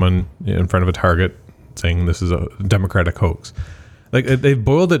of someone in front of a Target saying this is a Democratic hoax. Like they've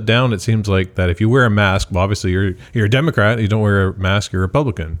boiled it down. It seems like that if you wear a mask, well, obviously you're a Democrat. You don't wear a mask, you're a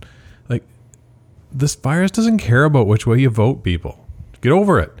Republican. Like this virus doesn't care about which way you vote. People, get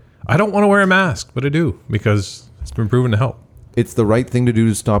over it. I don't want to wear a mask, but I do because it's been proven to help. It's the right thing to do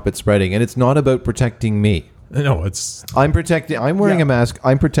to stop it spreading, and it's not about protecting me. No, it's I'm wearing a mask.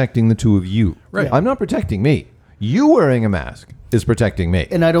 I'm protecting the two of you. Right. I'm not protecting me. You wearing a mask is protecting me.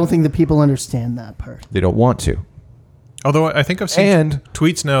 And I don't think the people understand that part. They don't want to. although I think I've seen And-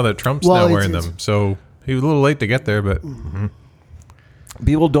 tweets now that Trump's Well, now wearing it's- them. So he was a little late to get there, but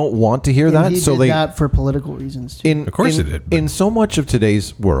People don't want to hear And that, he so did they that for political reasons too. in Of course in, it did, but- in so much of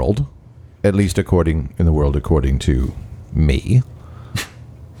today's world, at least according to me.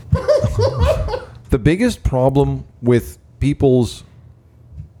 The biggest problem with people's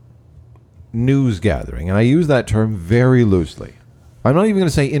news gathering, and I use that term very loosely. I'm not even going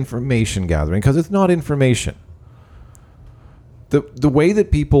to say information gathering because it's not information. The way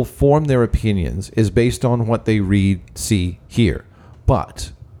that people form their opinions is based on what they read, see, hear.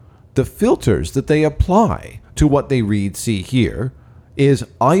 But the filters that they apply to what they read, see, hear is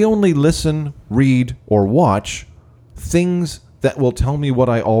I only listen, read, or watch things that will tell me what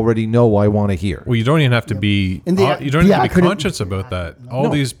I already know I want to hear. well, you don't even have to be And the- you don't even yeah, have I to be couldn't- conscious about that. All No.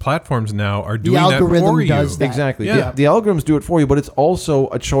 these platforms now are doing that algorithm for you. does that. Exactly. Yeah. The algorithms do it for you, but it's also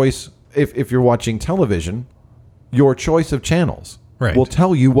a choice. If you're watching television, your choice of channels Right. will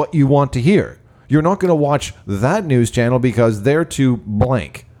tell you what you want to hear. You're not going to watch that news channel because they're too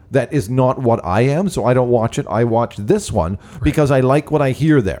blank. That is not what I am, so I don't watch it. I watch this one because I like what I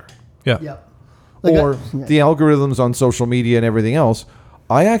hear there. Yeah. Yep. Like Or the algorithms on social media and everything else.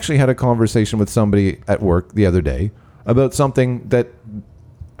 I actually had a conversation with somebody at work the other day about something that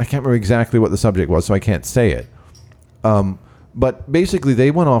I can't remember exactly what the subject was, so I can't say it. But basically,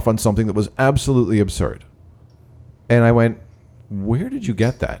 they went off on something that was absolutely absurd. And I went, "Where did you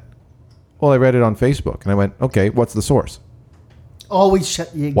get that?" Well, I read it on Facebook. And I went, "Okay, what's the source?" Always check.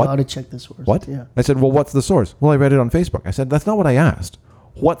 You What? gotta check the source. What? Yeah. I said, "Well, what's the source?" Well, I read it on Facebook. I said, "That's not what I asked.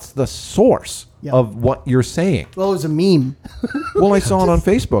 What's the source Yeah. of what you're saying?" Well, it was a meme. Well, I saw it on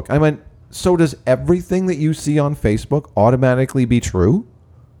Facebook. I went, "So does everything that you see on Facebook automatically be true?"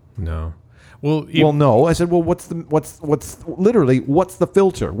 No. Well, Well, no. I said, "Well, what's the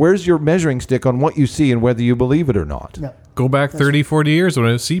filter? Where's your measuring stick on what you see and whether you believe it or not?" Yeah. go back 30, 40 years when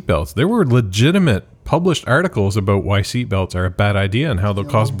it was seatbelts. There were legitimate published articles about why seatbelts are a bad idea and how they'll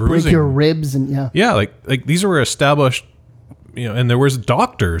cause Break bruising. your ribs and yeah. Yeah, like these were established, and there was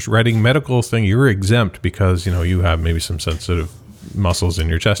doctors writing medical thing. You're exempt because you have maybe some sensitive muscles in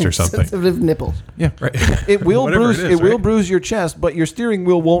your chest or something. Sensitive nipples. Yeah, Right. It will Whatever bruise. it is, will right? bruise your chest, but your steering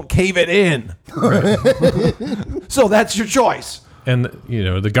wheel won't cave it in. So that's your choice. And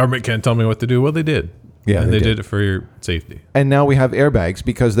the government can't tell me what to do. Well, they did. Yeah, and they they did. did it for your safety. And now we have airbags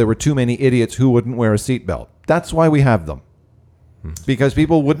because there were too many idiots who wouldn't wear a seatbelt. That's why we have them. Because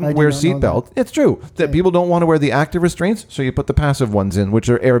people I wouldn't did wear not know seatbelts. It's true that people don't want to wear the active restraints, so you put the passive ones in, which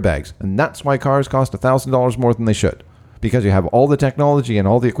are airbags. And that's why cars cost $1,000 more than they should. Because you have all the technology and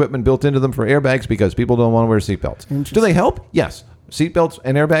all the equipment built into them for airbags because people don't want to wear seatbelts. Do they help? Yes. Seatbelts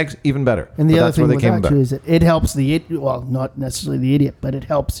and airbags, even better. And the But other that's where thing they with came that too about. is that it helps well, not necessarily the idiot, but it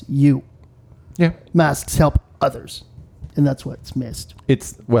helps you. Yeah. Masks help others, and that's what's missed.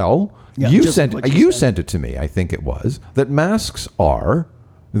 It's well, Yeah, you just sent what you said. sent it to me. I think it was that masks are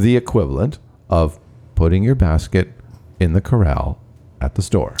the equivalent of putting your basket in the corral at the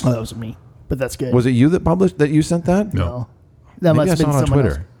store. Oh, that was me, but that's good. Was it you that you sent that? No, that Maybe must I have saw been it on someone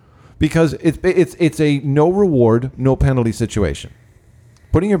Twitter. else. Because it's a no reward, no penalty situation.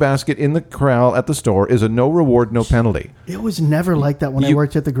 Putting your basket in the corral at the store is a no reward, no penalty. It was never like that when I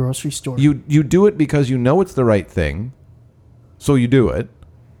worked at the grocery store. You do it because you know it's the right thing, so you do it.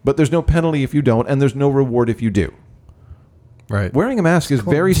 But there's no penalty if you don't, and there's no reward if you do. Right. Wearing a mask is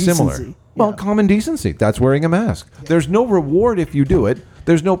very similar. decency. Well, Yeah. common decency. That's wearing a mask. There's no reward if you do it.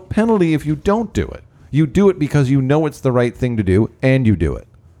 There's no penalty if you don't do it. You do it because you know it's the right thing to do, and you do it.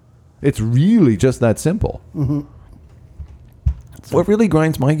 It's really just that simple. Mm-hmm. What really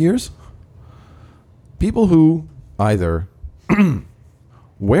grinds my gears? People who either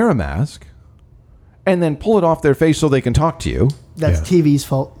wear a mask and then pull it off their face so they can talk to you. That's TV's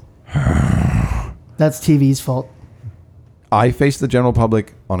fault. That's TV's fault. I face the general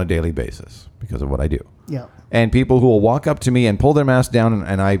public on a daily basis because of what I do. Yeah. And people who will walk up to me and pull their mask down,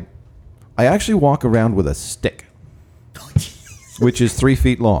 and I actually walk around with a stick, which is 3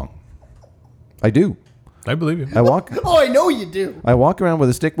 feet long. I do. I believe you. I walk Oh, I know you do. around with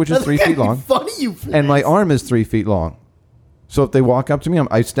a stick, which is 3 feet long, Funny you for and my this. arm is 3 feet long. So if they walk up to me,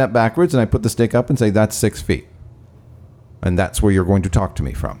 I step backwards and I put the stick up and say, that's 6 feet. And that's where you're going to talk to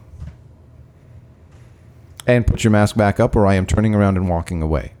me from. And put your mask back up, or I am turning around and walking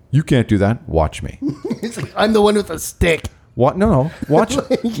away. You can't do that. Watch me. It's like, I'm the one with a stick. What? No. Watch.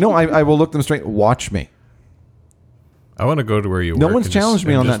 No, I will look them straight. Watch me. I want to go to where you No work one's and challenged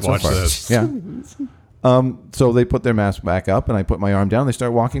me on that just so watch far. this. Yeah. So they put their mask back up, and I put my arm down. They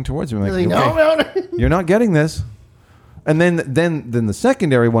start walking towards me. I'm like, Like, okay, no. you're not getting this. And then the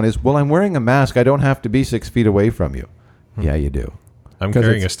secondary one is, well, I'm wearing a mask. I don't have to be 6 feet away from you. Yeah, you do. I'm 'Cause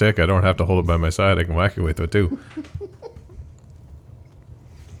carrying a it's- stick. I don't have to hold it by my side. I can whack you with it too.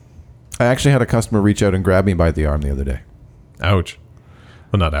 I actually had a customer reach out and grab me by the arm the other day. Ouch.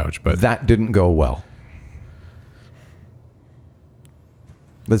 Well, not ouch, but That didn't go well.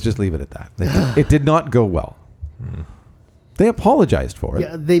 Let's just leave it at that. It did not go well. They apologized for it.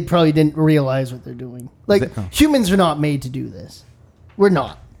 Yeah, they probably didn't realize what they're doing. Like, humans are not made to do this. We're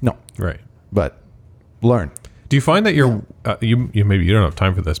not. No, right. but learn. Do you find that you're you maybe you don't have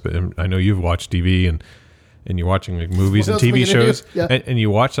time for this, but I know you've watched TV and you're watching like movies What and else am I TV gonna shows, do? Yeah. and you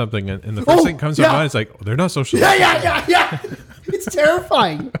watch something, and the first thing comes to yeah. mind is like, oh, they're not social. Yeah. It's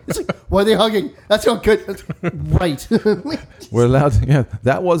terrifying. It's like, why are they hugging? That's not good. That's right. We're allowed to, yeah,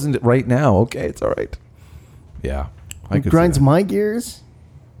 that wasn't it right now. Okay, it's all right. Yeah. I It could see grinds that. my gears.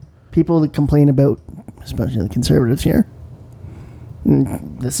 People that complain about, especially the conservatives here.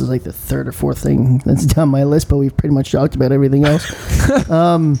 This is like the third or fourth thing that's down my list, but we've pretty much talked about everything else.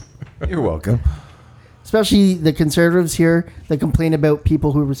 You're welcome. Especially the conservatives here that complain about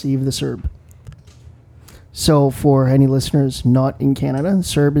people who receive the CERB. So for any listeners not in Canada,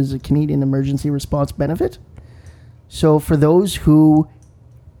 CERB is a Canadian Emergency Response Benefit. So for those who,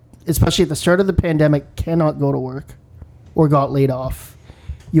 especially at the start of the pandemic, cannot go to work or got laid off,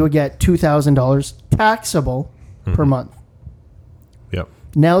 you would get $2,000 taxable per month. Yep.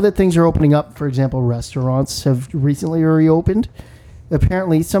 Now that things are opening up, for example, restaurants have recently reopened.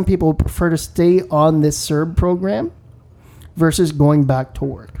 Apparently, some people prefer to stay on this CERB program versus going back to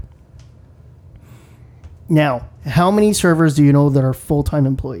work. Now, how many servers do you know that are full-time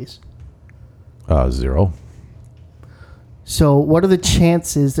employees? 0. So what are the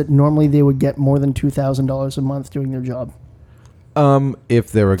chances that normally they would get more than $2,000 a month doing their job?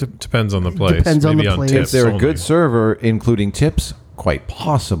 If they're a, Depends on the place. Depends on Maybe the place. if tips they're a only. good server, including tips, quite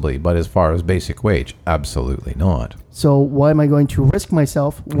possibly. But as far as basic wage, absolutely not. So why am I going to risk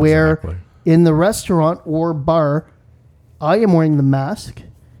myself where Exactly. in the restaurant or bar, I am wearing the mask,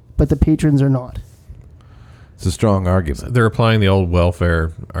 but the patrons are not? It's a strong argument. They're applying the old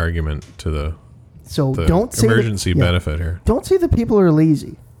welfare argument to the So don't say emergency that, yeah. benefit here. Don't say that people are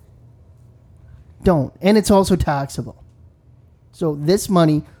lazy. Don't. And it's also taxable. So this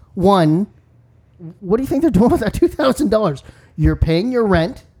money, one, what do you think they're doing with that $2,000? You're paying your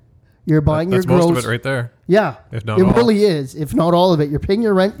rent. You're buying That's your most groceries. of it right there. Yeah. If not it all. really is. If not all of it. You're paying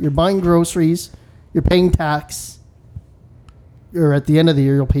your rent. You're buying groceries. You're paying tax. Or at the end of the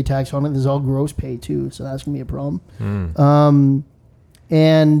year, you'll pay tax on it. There's all gross pay, too. So that's going to be a problem.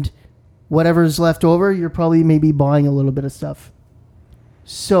 And whatever's left over, you're probably maybe buying a little bit of stuff.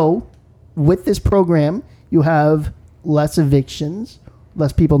 So with this program, you have less evictions,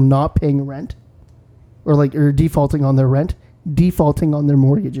 less people not paying rent, or defaulting on their rent, defaulting on their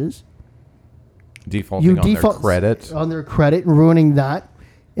mortgages. Defaulting on their credit. On their credit and ruining that.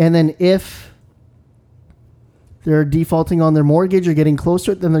 And then if they're defaulting on their mortgage or getting close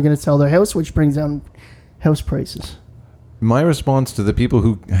to it, then they're going to sell their house, which brings down house prices. My response to the people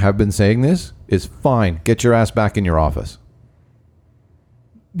who have been saying this is fine. Get your ass back in your office.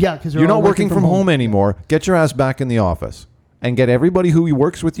 Yeah, because You're not working from home anymore. Get your ass back in the office. and get everybody who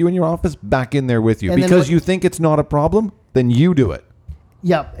works with you in your office back in there with you. And then Because what- you think it's not a problem, then you do it.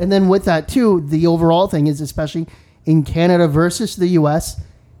 Yeah, and then with that too, the overall thing is, especially in Canada versus the U.S.,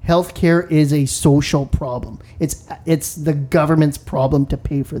 healthcare is a social problem. It's the government's problem to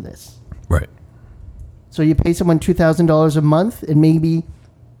pay for this. Right. So you pay someone $2,000 a month, and maybe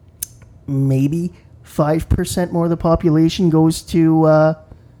 5% more of the population goes to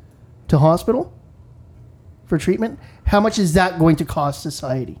hospital for treatment. How much is that going to cost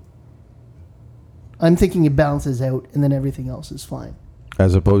society? I'm thinking it balances out, and then everything else is fine.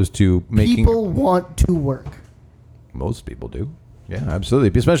 As opposed to making... People want to work. Most people do. Yeah,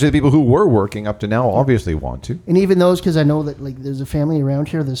 absolutely. Especially the people who were working up to now obviously want to. And even those, because I know that like there's a family around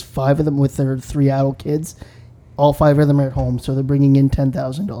here. There's 5 of them with their 3 adult kids. All 5 of them are at home, so they're bringing in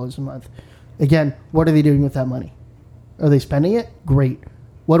 $10,000 a month. Again, what are they doing with that money? Are they spending it? Great.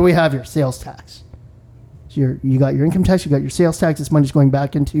 What do we have here? Sales tax. So you got your income tax, you got your sales tax. This money's going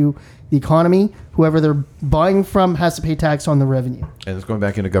back into the economy. Whoever they're buying from has to pay tax on the revenue. And it's going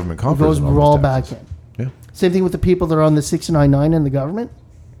back into government It coffers. goes and all all those back taxes. in. Yeah. Same thing with the people that are on the 699 in the government.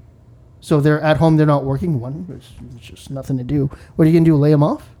 So they're at home, they're not working. One, there's just nothing to do. What are you going to do, lay them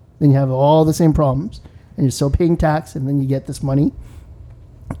off? Then you have all the same problems. And you're still paying tax, and then you get this money.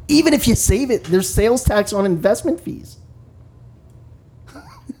 Even if you save it, there's sales tax on investment fees.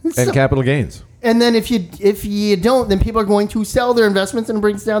 And capital gains. And then if you don't, then people are going to sell their investments, and it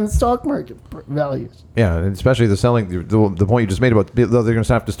brings down the stock market values. Yeah, and especially the selling, the point you just made about they're going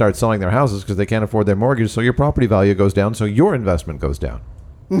to have to start selling their houses because they can't afford their mortgage, so your property value goes down, so your investment goes down.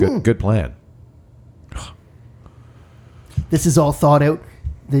 Good plan. This is all thought out,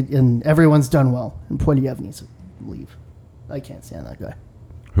 and everyone's done well. And Poilievre needs to leave. I can't stand that guy.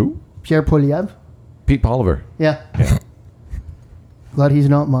 Who? Pierre Poilievre? Pete Poliver. Yeah. Yeah. Glad he's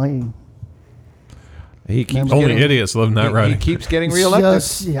not my... He keeps Only getting, idiots live in that he riding. keeps getting reelected.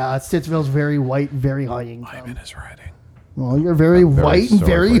 Just, yeah, Stittsville's very white, very high income. I'm in his riding. Well, you're very I'm very white and sorry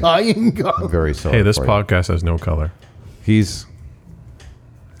very for you. high income. I'm very sorry. Hey, this for you. podcast has no color. He's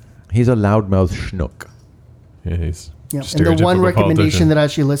a loudmouth schnook. Yeah, he's Yeah. And the one stereotypical recommendation politician. that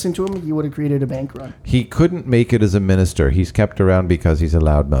actually listened to him, he would have created a bank run. He couldn't make it as a minister. He's kept around because he's a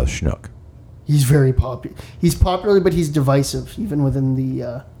loudmouth schnook. He's very popular. He's popular, but he's divisive, even within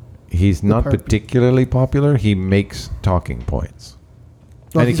the... He's not party. particularly popular. He makes talking points.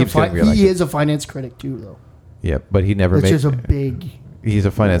 well, And he he's a keeps getting reelected. he is a finance critic, too, though. Yeah, but he never Which made... is a big... He's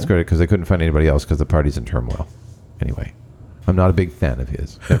a finance critic because they couldn't find anybody else because the party's in turmoil. Anyway, I'm not a big fan of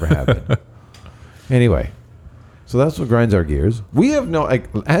his. Never have been. Anyway, so that's what grinds our gears. We have no...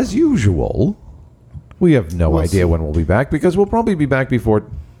 as usual, we have no We'll idea see. when we'll be back because we'll probably be back before...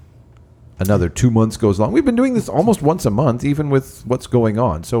 another 2 months goes long. We've been doing this almost once a month, even with what's going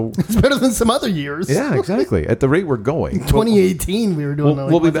on. So, It's better than some other years. yeah, exactly. At the rate we're going. 2018, we were doing... We'll, like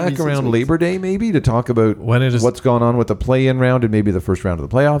we'll be once every back 6 around weeks. Labor Day, maybe, to talk about When it is- what's gone on with the play-in round and maybe the first round of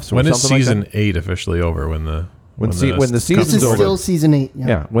the playoffs. Or When is something like season that. 8 officially over? When the When the Cup This season's is over. still season 8.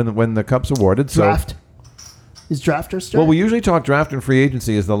 Yeah, when the cup's awarded. Draft. Is draft or start? So, well, we usually talk draft and free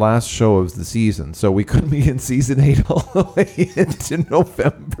agency as the last show of the season, so we could be in season 8 all the way into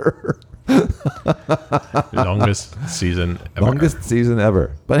November. longest season ever. Longest season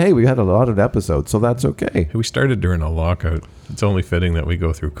ever. But hey, we had a lot of episodes, so that's okay. We started during a lockout. It's only fitting that we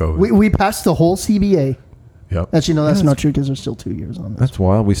go through COVID. we passed the whole CBA. Yep. Actually, no, that's not true because there's still 2 years on this. That's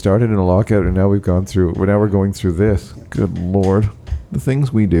wild. We started in a lockout, and now we're going through this. Good Lord, the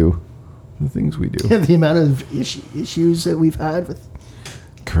things we do, The amount of issues that we've had with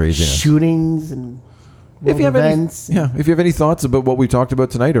craziness. shootings and If you have events. if you have any thoughts about what we talked about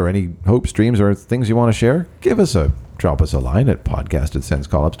tonight, or any hopes, dreams, or things you want to share, drop us a line at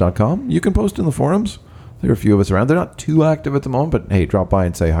podcast@senscollops.com. You can post in the forums. There are a few of us around. They're not too active at the moment, but hey, drop by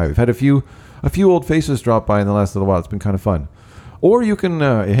and say hi. We've had a few old faces drop by in the last little while. It's been kind of fun. Or you can,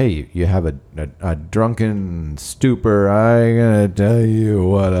 hey, you have a drunken stupor. I'm gonna tell you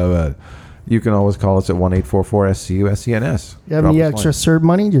what about. You can always call us at 1-844-SCU-SCNS. You have Drop any us a extra line. CERB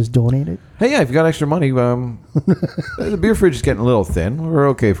money? Just donate it. Hey, yeah, if you got extra money, the beer fridge is getting a little thin. We're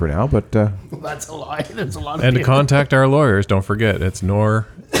okay for now, but That's a lie. There's a lot of And to people. contact our lawyers, don't forget, it's Nor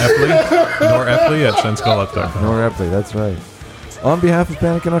Epley at senscollup.com. Nor Epley, that's right. On behalf of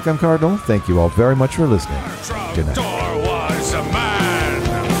Panic and Luck, I'm Cardinal. Thank you all very much for listening. Good night. Trapdoor was a man.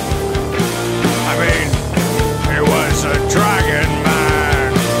 I mean, he was a dragon man.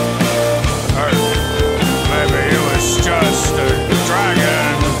 Or maybe he was just a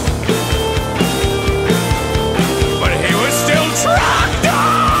dragon. But he was still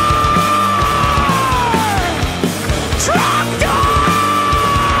Trapdoor! Trapdoor!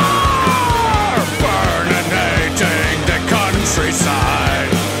 Burninating the country.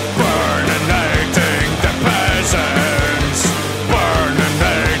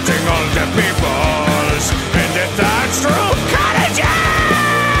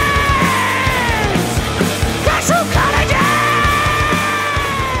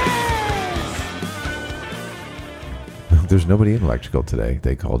 there's nobody in electrical today.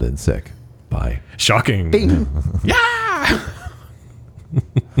 They called in sick. Bye. Shocking. Bing.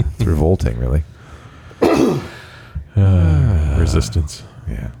 It's revolting, really. Resistance.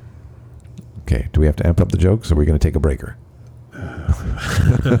 Yeah. Okay. Do we have to amp up the jokes, or are we going to take a breaker? You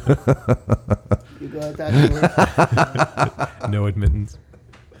got that. No admittance.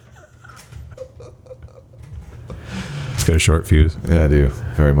 It's got a short fuse. Yeah, I do.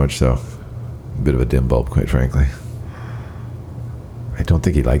 Very much so. A bit of a dim bulb, quite frankly. I don't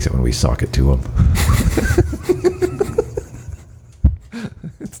think he likes it when we sock it to him.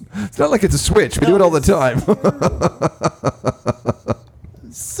 It's not like it's a switch. We do it all the time.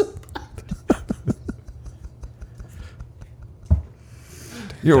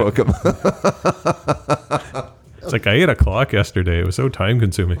 You're welcome. It's like I ate a clock yesterday. It was so time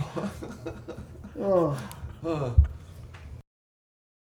consuming. Oh.